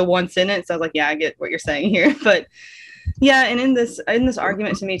just read the one sentence. So I was like, yeah, I get what you're saying here. But yeah, and in this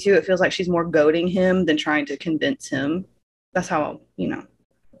argument to me too, it feels like she's more goading him than trying to convince him. That's how,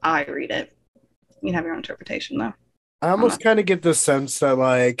 I read it. You can have your own interpretation though. I almost kind of get the sense that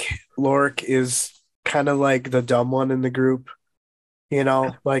like Lorik is kind of like the dumb one in the group.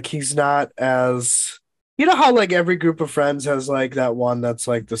 Like he's not as, how like every group of friends has like that one that's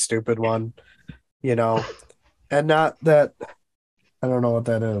like the stupid one, and not that, I don't know what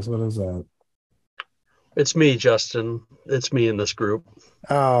that is. What is that? It's me, Justin. It's me in this group.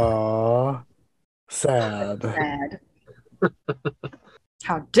 Oh, sad.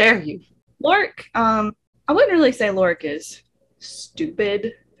 How dare you? Lorik, I wouldn't really say Lorik is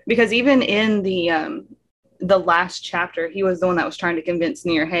stupid because even in the last chapter, he was the one that was trying to convince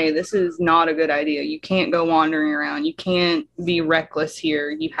Nir, hey, this is not a good idea. You can't go wandering around. You can't be reckless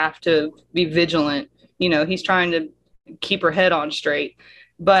here. You have to be vigilant. He's trying to keep her head on straight.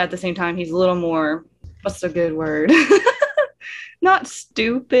 But at the same time, he's a little more, what's a good word? Not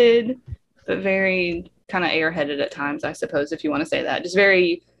stupid, but very kind of airheaded at times, I suppose, if you want to say that. Just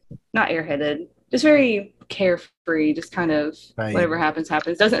very, not airheaded, just very carefree, just kind of whatever happens.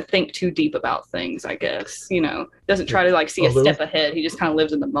 Doesn't think too deep about things, I guess. Doesn't try to like see a step ahead. He just kind of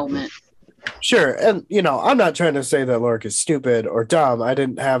lives in the moment. Sure. And, I'm not trying to say that Lorik is stupid or dumb. I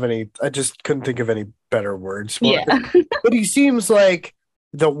just couldn't think of any better words for it. But he seems like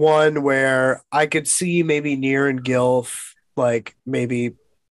the one where I could see maybe Nir and Gilf, like maybe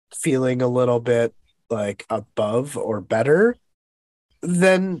feeling a little bit like above or better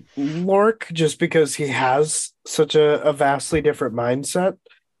than Lorik, just because he has such a vastly different mindset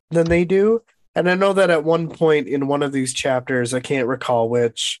than they do. And I know that at one point in one of these chapters, I can't recall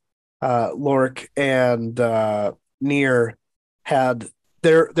which, Lorik and Nir had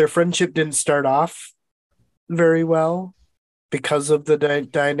their friendship didn't start off very well because of the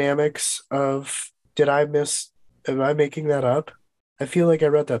dynamics of, am I making that up? I feel like I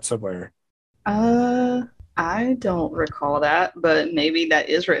read that somewhere. I don't recall that, but maybe that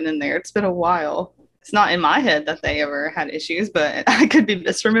is written in there. It's been a while. It's not in my head that they ever had issues, but I could be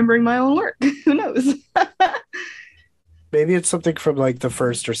misremembering my own work. Who knows? Maybe it's something from like the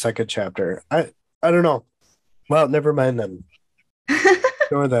first or second chapter. I don't know. Well, never mind then.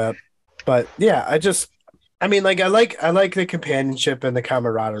 Ignore that. But yeah, I mean, like I like the companionship and the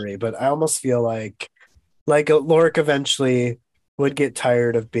camaraderie, but I almost feel like Lorik eventually would get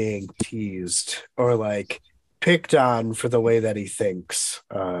tired of being teased or like picked on for the way that he thinks.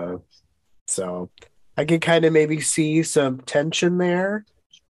 So I could kind of maybe see some tension there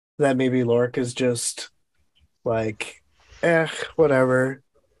that maybe Lorik is just like, whatever,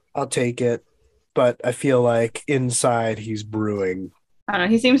 I'll take it. But I feel like inside he's brewing. I don't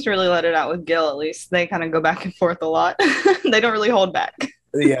know. He seems to really let it out with Gil, at least. They kind of go back and forth a lot. They don't really hold back.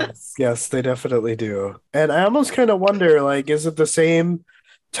 Yes, they definitely do. And I almost kind of wonder, like, is it the same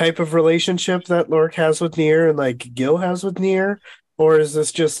type of relationship that Lorik has with Nier and like Gil has with Nier? Or is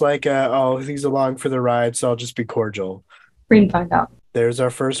this just like, oh, he's along for the ride, so I'll just be cordial? We can find out. There's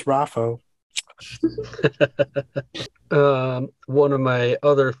our first Raffo. One of my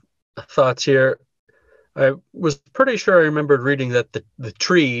other thoughts here, I was pretty sure I remembered reading that the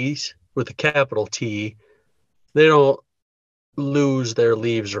trees with a capital T, they don't lose their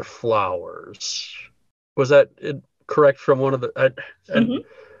leaves or flowers. Was that correct from one of the...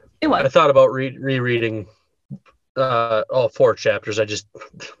 It was. I thought about rereading all 4 chapters.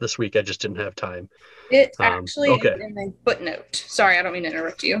 This week I just didn't have time. It actually is in a footnote. Sorry, I don't mean to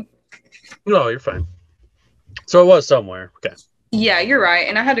interrupt you. No, you're fine. So it was somewhere. Okay. Yeah, you're right.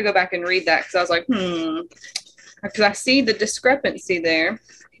 And I had to go back and read that because I was like, because I see the discrepancy there,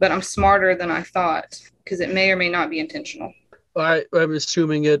 but I'm smarter than I thought because it may or may not be intentional. I'm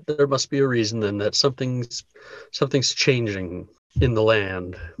assuming there must be a reason then that something's changing in the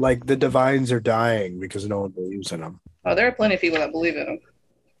land. Like the divines are dying because no one believes in them. Oh, there are plenty of people that believe in them.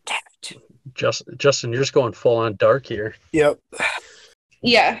 Justin, you're just going full on dark here. Yep.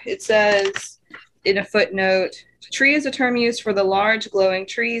 Yeah, it says in a footnote, tree is a term used for the large glowing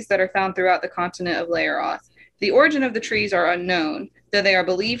trees that are found throughout the continent of Laeroth. The origin of the trees are unknown, though they are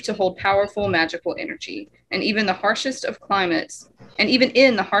believed to hold powerful magical energy. And even in the harshest of climates,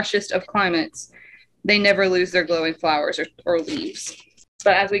 they never lose their glowing flowers or leaves.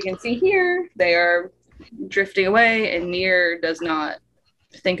 But as we can see here, they are drifting away and Nier does not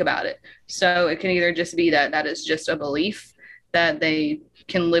think about it. So it can either just be that is just a belief that they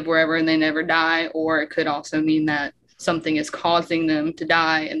can live wherever and they never die, or it could also mean that something is causing them to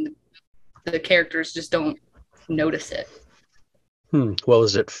die and the characters just don't notice it. Well,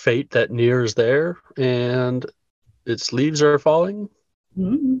 is it fate that Nier is there and its leaves are falling?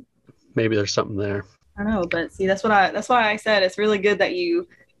 Mm-hmm. Maybe there's something there. I know, but see, that's why I said it's really good that you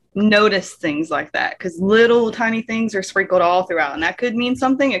notice things like that, because little tiny things are sprinkled all throughout, and that could mean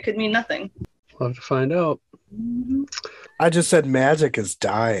something, it could mean nothing. We'll have to find out. Mm-hmm. I just said magic is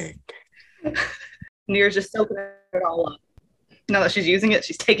dying. Nier's just soaking it all up. Now that she's using it,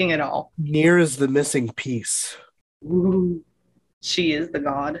 she's taking it all. Nier is the missing piece. Ooh. She is the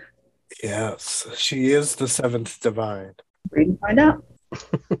god. Yes, she is the 7th divine. Read and find out.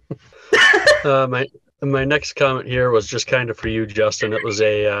 My next comment here was just kind of for you, Justin. It was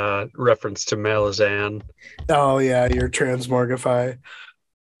a reference to Malazan. Oh yeah, your transmorgify.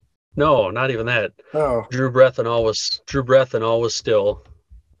 No, not even that. Oh, Drew breath and all was still.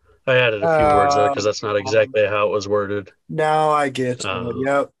 I added a few words there because that's not exactly how it was worded. Now I get you.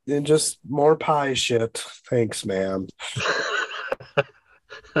 Yep, and just more pie shit. Thanks, man.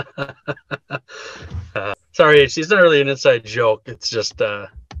 Sorry, it's not really an inside joke. It's just I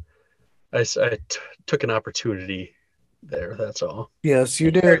took an opportunity there. That's all. Yes,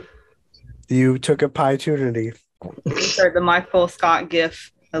 you did. You took a pie-tunity. Insert the Michael Scott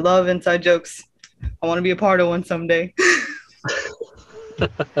gif. I love inside jokes. I want to be a part of one someday.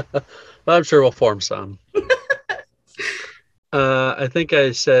 I'm sure we'll form some. I think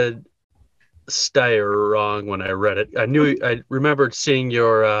I said Steyer wrong when I read it. I remembered seeing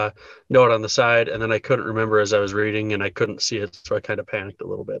your note on the side, and then I couldn't remember as I was reading, and I couldn't see it, so I kind of panicked a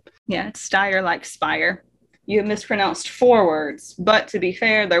little bit. Yeah, it's Steyer like spire. You have mispronounced 4 words, but to be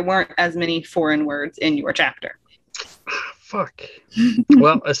fair, there weren't as many foreign words in your chapter. Fuck.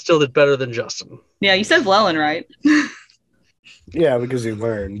 Well, I still did better than Justin. Yeah, you said Vlelin right. Yeah, because you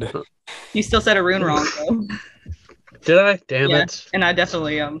learned. You still said a rune wrong, though. Did I? Damn it. And I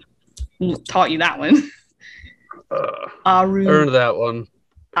definitely taught you that one. Arun. Earned that one.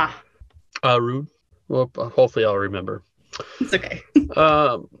 Arun. Well, hopefully I'll remember. It's okay.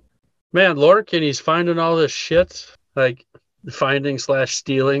 Man, Lorik, he's finding all this shit, like finding /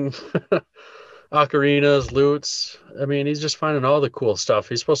 stealing ocarinas, loots. I mean, he's just finding all the cool stuff.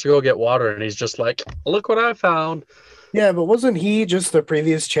 He's supposed to go get water, and he's just like, look what I found. Yeah, but wasn't he just the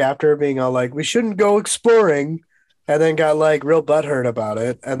previous chapter being all like, we shouldn't go exploring? and then got like real butthurt about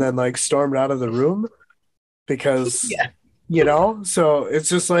it, and then like stormed out of the room because, so it's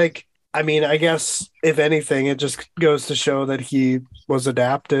just like, I mean, I guess if anything, it just goes to show that he was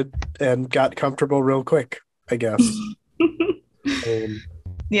adapted and got comfortable real quick, I guess.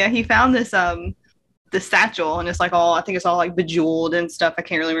 Yeah, he found this satchel, and it's like I think it's all like bejeweled and stuff. I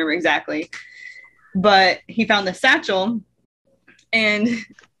can't really remember exactly, but he found the satchel, and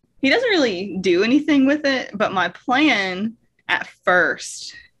he doesn't really do anything with it. But my plan at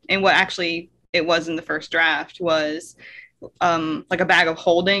first, and what actually it was in the first draft, was like a bag of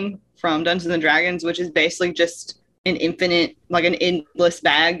holding from Dungeons and Dragons, which is basically just an endless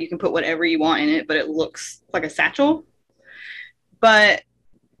bag. You can put whatever you want in it, but it looks like a satchel. But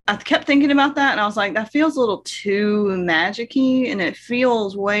I kept thinking about that, and I was like, that feels a little too magic-y, and it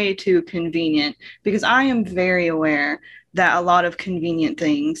feels way too convenient, because I am very aware that a lot of convenient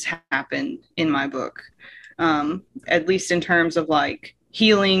things happen in my book, at least in terms of like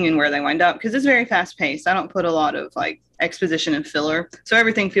healing and where they wind up, because it's very fast-paced. I don't put a lot of like exposition and filler, so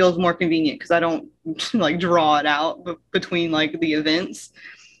everything feels more convenient because I don't like draw it out between like the events.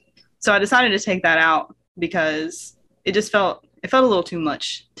 So I decided to take that out because it felt a little too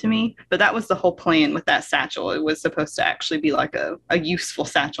much to me. But that was the whole plan with that satchel. It was supposed to actually be like a useful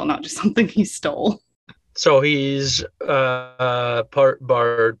satchel, not just something he stole. So he's part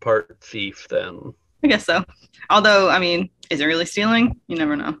bard, part thief then. I guess so. Although, I mean, is it really stealing? You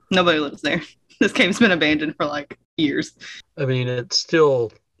never know. Nobody lives there. This cave's been abandoned for like years. I mean, it's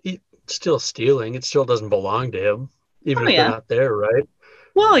still stealing. It still doesn't belong to him, even if they're not there, right?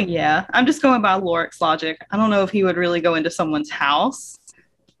 Well, yeah. I'm just going by Loric's logic. I don't know if he would really go into someone's house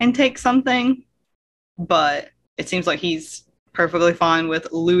and take something, but it seems like he's perfectly fine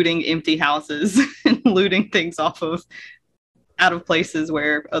with looting empty houses and looting things out of places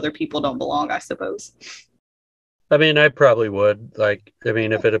where other people don't belong, I suppose. I mean, I probably would. Like, I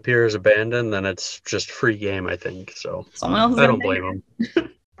mean, if it appears abandoned, then it's just free game, I think. So I don't blame him.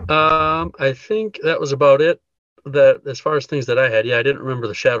 I think that was about it. That as far as things that I had, I didn't remember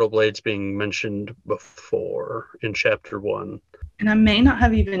the Shadow Blades being mentioned before in chapter 1. And I may not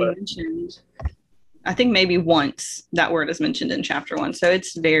have even mentioned. I think maybe once that word is mentioned in chapter 1, so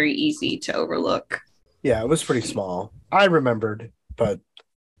it's very easy to overlook. Yeah, it was pretty small. I remembered, but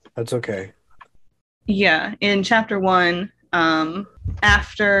that's okay. Yeah, in chapter 1,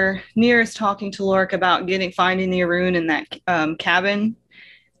 after Nier is talking to Lorik about finding the Arun in that cabin,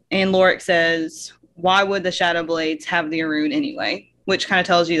 and Lorik says, why would the Shadow Blades have the Arun anyway? Which kind of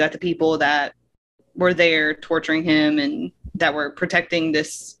tells you that the people that were there torturing him and that were protecting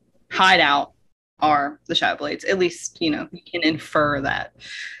this hideout are the Shadow Blades. At least, you can infer that.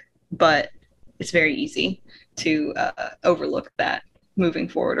 But it's very easy to overlook that moving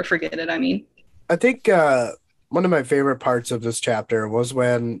forward, or forget it, I mean. I think one of my favorite parts of this chapter was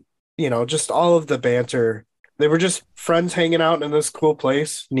when, just all of the banter. They were just friends hanging out in this cool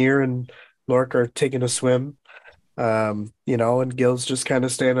place. Nier and Lorik are taking a swim, and Gil's just kind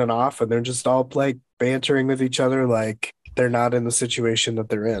of standing off, and they're just all like bantering with each other like they're not in the situation that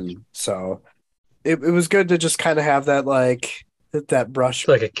they're in. So it was good to just kind of have that that brush,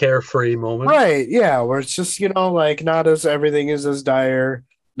 like a carefree moment, right? Yeah, where it's just like not as everything is as dire.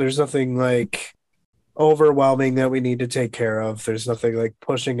 There's nothing like overwhelming that we need to take care of. There's nothing like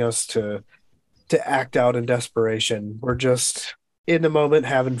pushing us to act out in desperation. We're just in the moment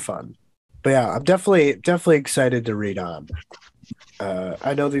having fun. But yeah, I'm definitely excited to read on.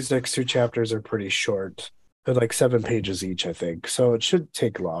 I know these next 2 chapters are pretty short. They're like 7 pages each, I think. So it should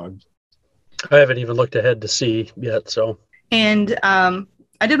take long. I haven't even looked ahead to see yet. So, and I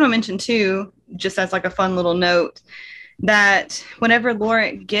did want to mention too, just as like a fun little note, that whenever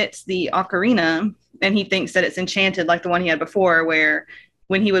Lorik gets the ocarina and he thinks that it's enchanted like the one he had before, where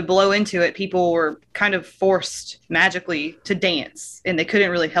when he would blow into it, people were kind of forced magically to dance and they couldn't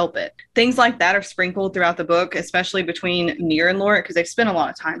really help it. Things like that are sprinkled throughout the book, especially between Nier and Lorik, because they've spent a lot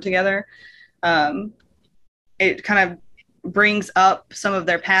of time together. It kind of brings up some of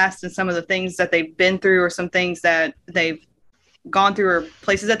their past and some of the things that they've been through, or some things that they've gone through, or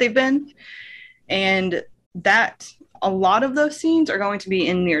places that they've been. And that a lot of those scenes are going to be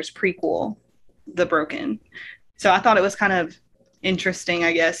in Nier's prequel, The Broken. So I thought it was kind of interesting,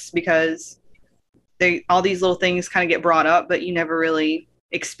 I guess, because all these little things kind of get brought up, but you never really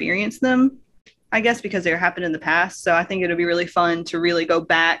experience them, I guess, because they happened in the past. So I think it would be really fun to really go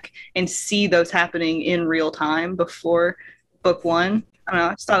back and see those happening in real time before book 1. I don't know,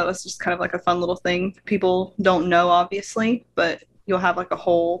 I just thought it was just kind of like a fun little thing. People don't know, obviously, but you'll have like a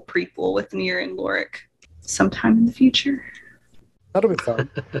whole prequel with Nier and Lorik sometime in the future. That'll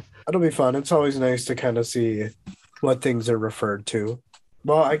be fun. It's always nice to kind of see what things are referred to.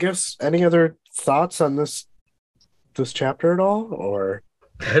 Well, I guess any other thoughts on this chapter at all, or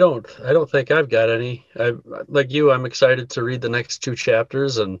I don't think I've got any. I like you. I'm excited to read the next two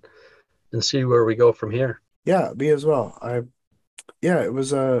chapters and see where we go from here. yeah, me as well. It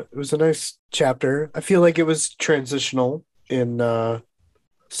was a nice chapter. I feel like it was transitional in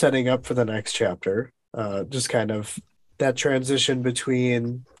setting up for the next chapter. Just kind of that transition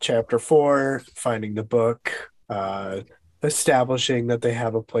between chapter 4, finding the book, establishing that they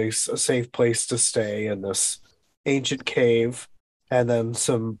have a safe place to stay in this ancient cave, and then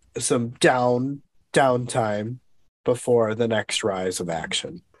some downtime before the next rise of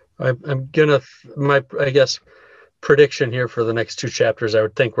action. I'm gonna I guess prediction here for the next two chapters. I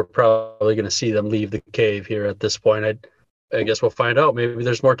would think we're probably gonna see them leave the cave here at this point. I guess we'll find out. Maybe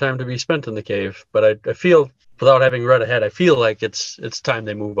there's more time to be spent in the cave, but I feel, without having read ahead, I feel like it's time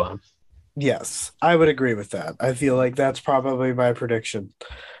they move on. Yes, I would agree with that. I feel like that's probably my prediction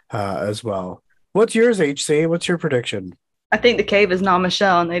as well. What's yours, HC? What's your prediction? I think the cave is not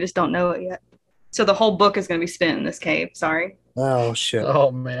Michelle, and they just don't know it yet. So the whole book is going to be spent in this cave. Sorry. Oh, shit. Oh,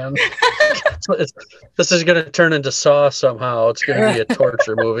 man. This is going to turn into Saw somehow. It's going to be a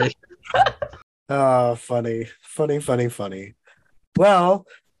torture movie. Oh, funny. Well,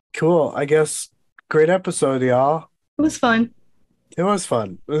 cool. I guess great episode, y'all. It was fun. It was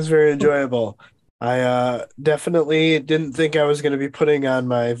fun. It was very enjoyable. I definitely didn't think I was going to be putting on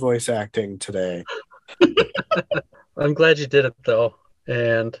my voice acting today. I'm glad you did it, though.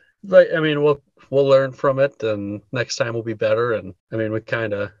 And I mean, we'll learn from it, and next time will be better. And I mean,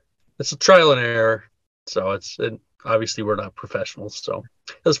 it's a trial and error. So obviously we're not professionals. So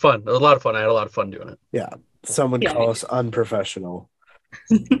it was fun. It was a lot of fun. I had a lot of fun doing it. Yeah. Some would call us unprofessional.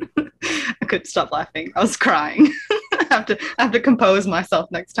 I couldn't stop laughing. I was crying. I have to compose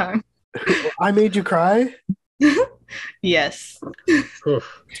myself next time. I made you cry? Yes.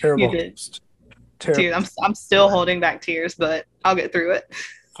 Terrible. You did. Terrible. Dude, I'm still holding back tears, but I'll get through it.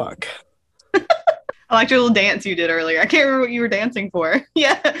 Fuck. I liked your little dance you did earlier. I can't remember what you were dancing for.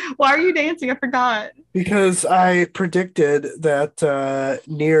 Yeah. Why are you dancing? I forgot. Because I predicted that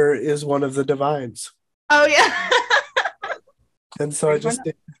Nier is one of the divines. Oh, yeah. And so I just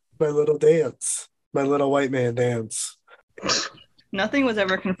did my little dance. My little white man dance. Nothing was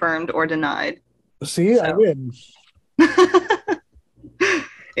ever confirmed or denied. See, so. I win.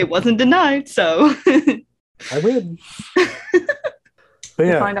 It wasn't denied, so I win. But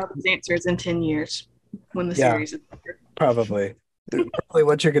we'll find out these answers in 10 years when the series is over. Probably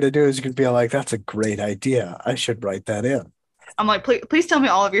what you're going to do is you're going to be like, that's a great idea. I should write that in. I'm like, please tell me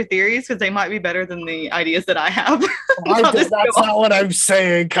all of your theories, because they might be better than the ideas that I have. That's not what I'm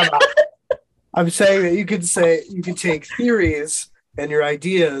saying. Come on. I'm saying that you can take theories and your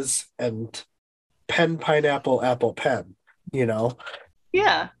ideas and pen, pineapple, apple, pen, you know?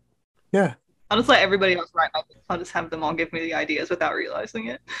 Yeah. Yeah. I'll just let everybody else write my book. I'll just have them all give me the ideas without realizing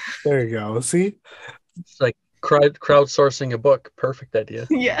it. There you go. See? It's like crowdsourcing a book. Perfect idea.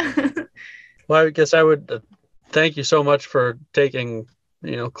 Yeah. Well, I guess I would thank you so much for taking,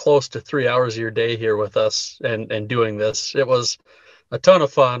 close to 3 hours of your day here with us and doing this. It was a ton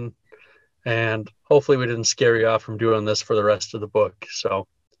of fun, and hopefully we didn't scare you off from doing this for the rest of the book. So,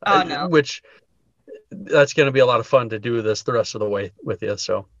 no. Which that's going to be a lot of fun to do this the rest of the way with you.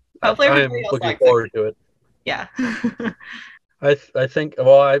 So hopefully I am looking forward to it. Yeah. I think,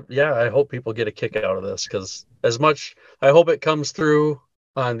 I hope people get a kick out of this, because I hope it comes through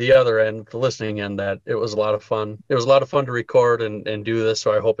on the other end, the listening end, that it was a lot of fun. It was a lot of fun to record and do this.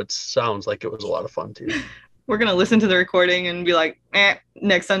 So I hope it sounds like it was a lot of fun too. We're going to listen to the recording and be like,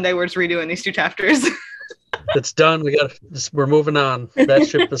 next Sunday, we're just redoing these 2 chapters. It's done. We're moving on. That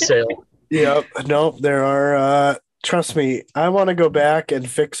ship has sailed. Yep. No, there are, trust me, I want to go back and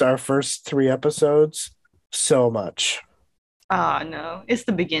fix our first 3 episodes so much. No, it's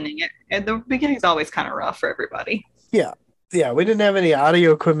the beginning. The beginning is always kind of rough for everybody. Yeah. Yeah, we didn't have any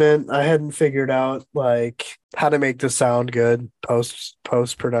audio equipment. I hadn't figured out how to make the sound good post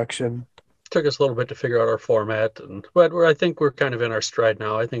production. Took us a little bit to figure out our format, but I think we're kind of in our stride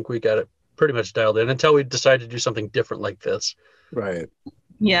now. I think we got it pretty much dialed in until we decide to do something different like this. Right.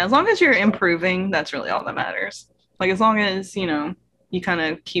 Yeah, as long as you're improving, that's really all that matters. Like, as long as, you kind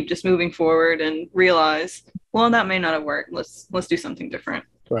of keep just moving forward and realize, well, that may not have worked. Let's do something different.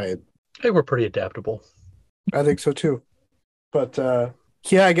 Right. I think we're pretty adaptable. I think so too. But I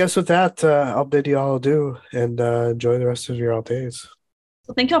guess with that, I'll bid you all adieu and enjoy the rest of your all days.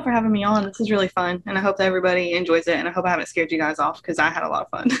 Well, thank y'all for having me on. This is really fun, and I hope that everybody enjoys it, and I hope I haven't scared you guys off, because I had a lot of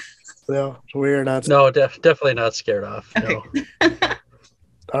fun. No, we're not. No, definitely not scared off. Okay. No.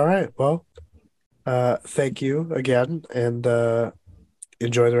 All right. Well, Thank you again, and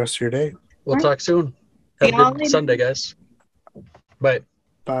enjoy the rest of your day. We'll All right. talk soon. Have See a y'all good later. Sunday, guys. Bye.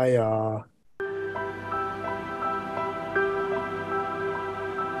 Bye, y'all.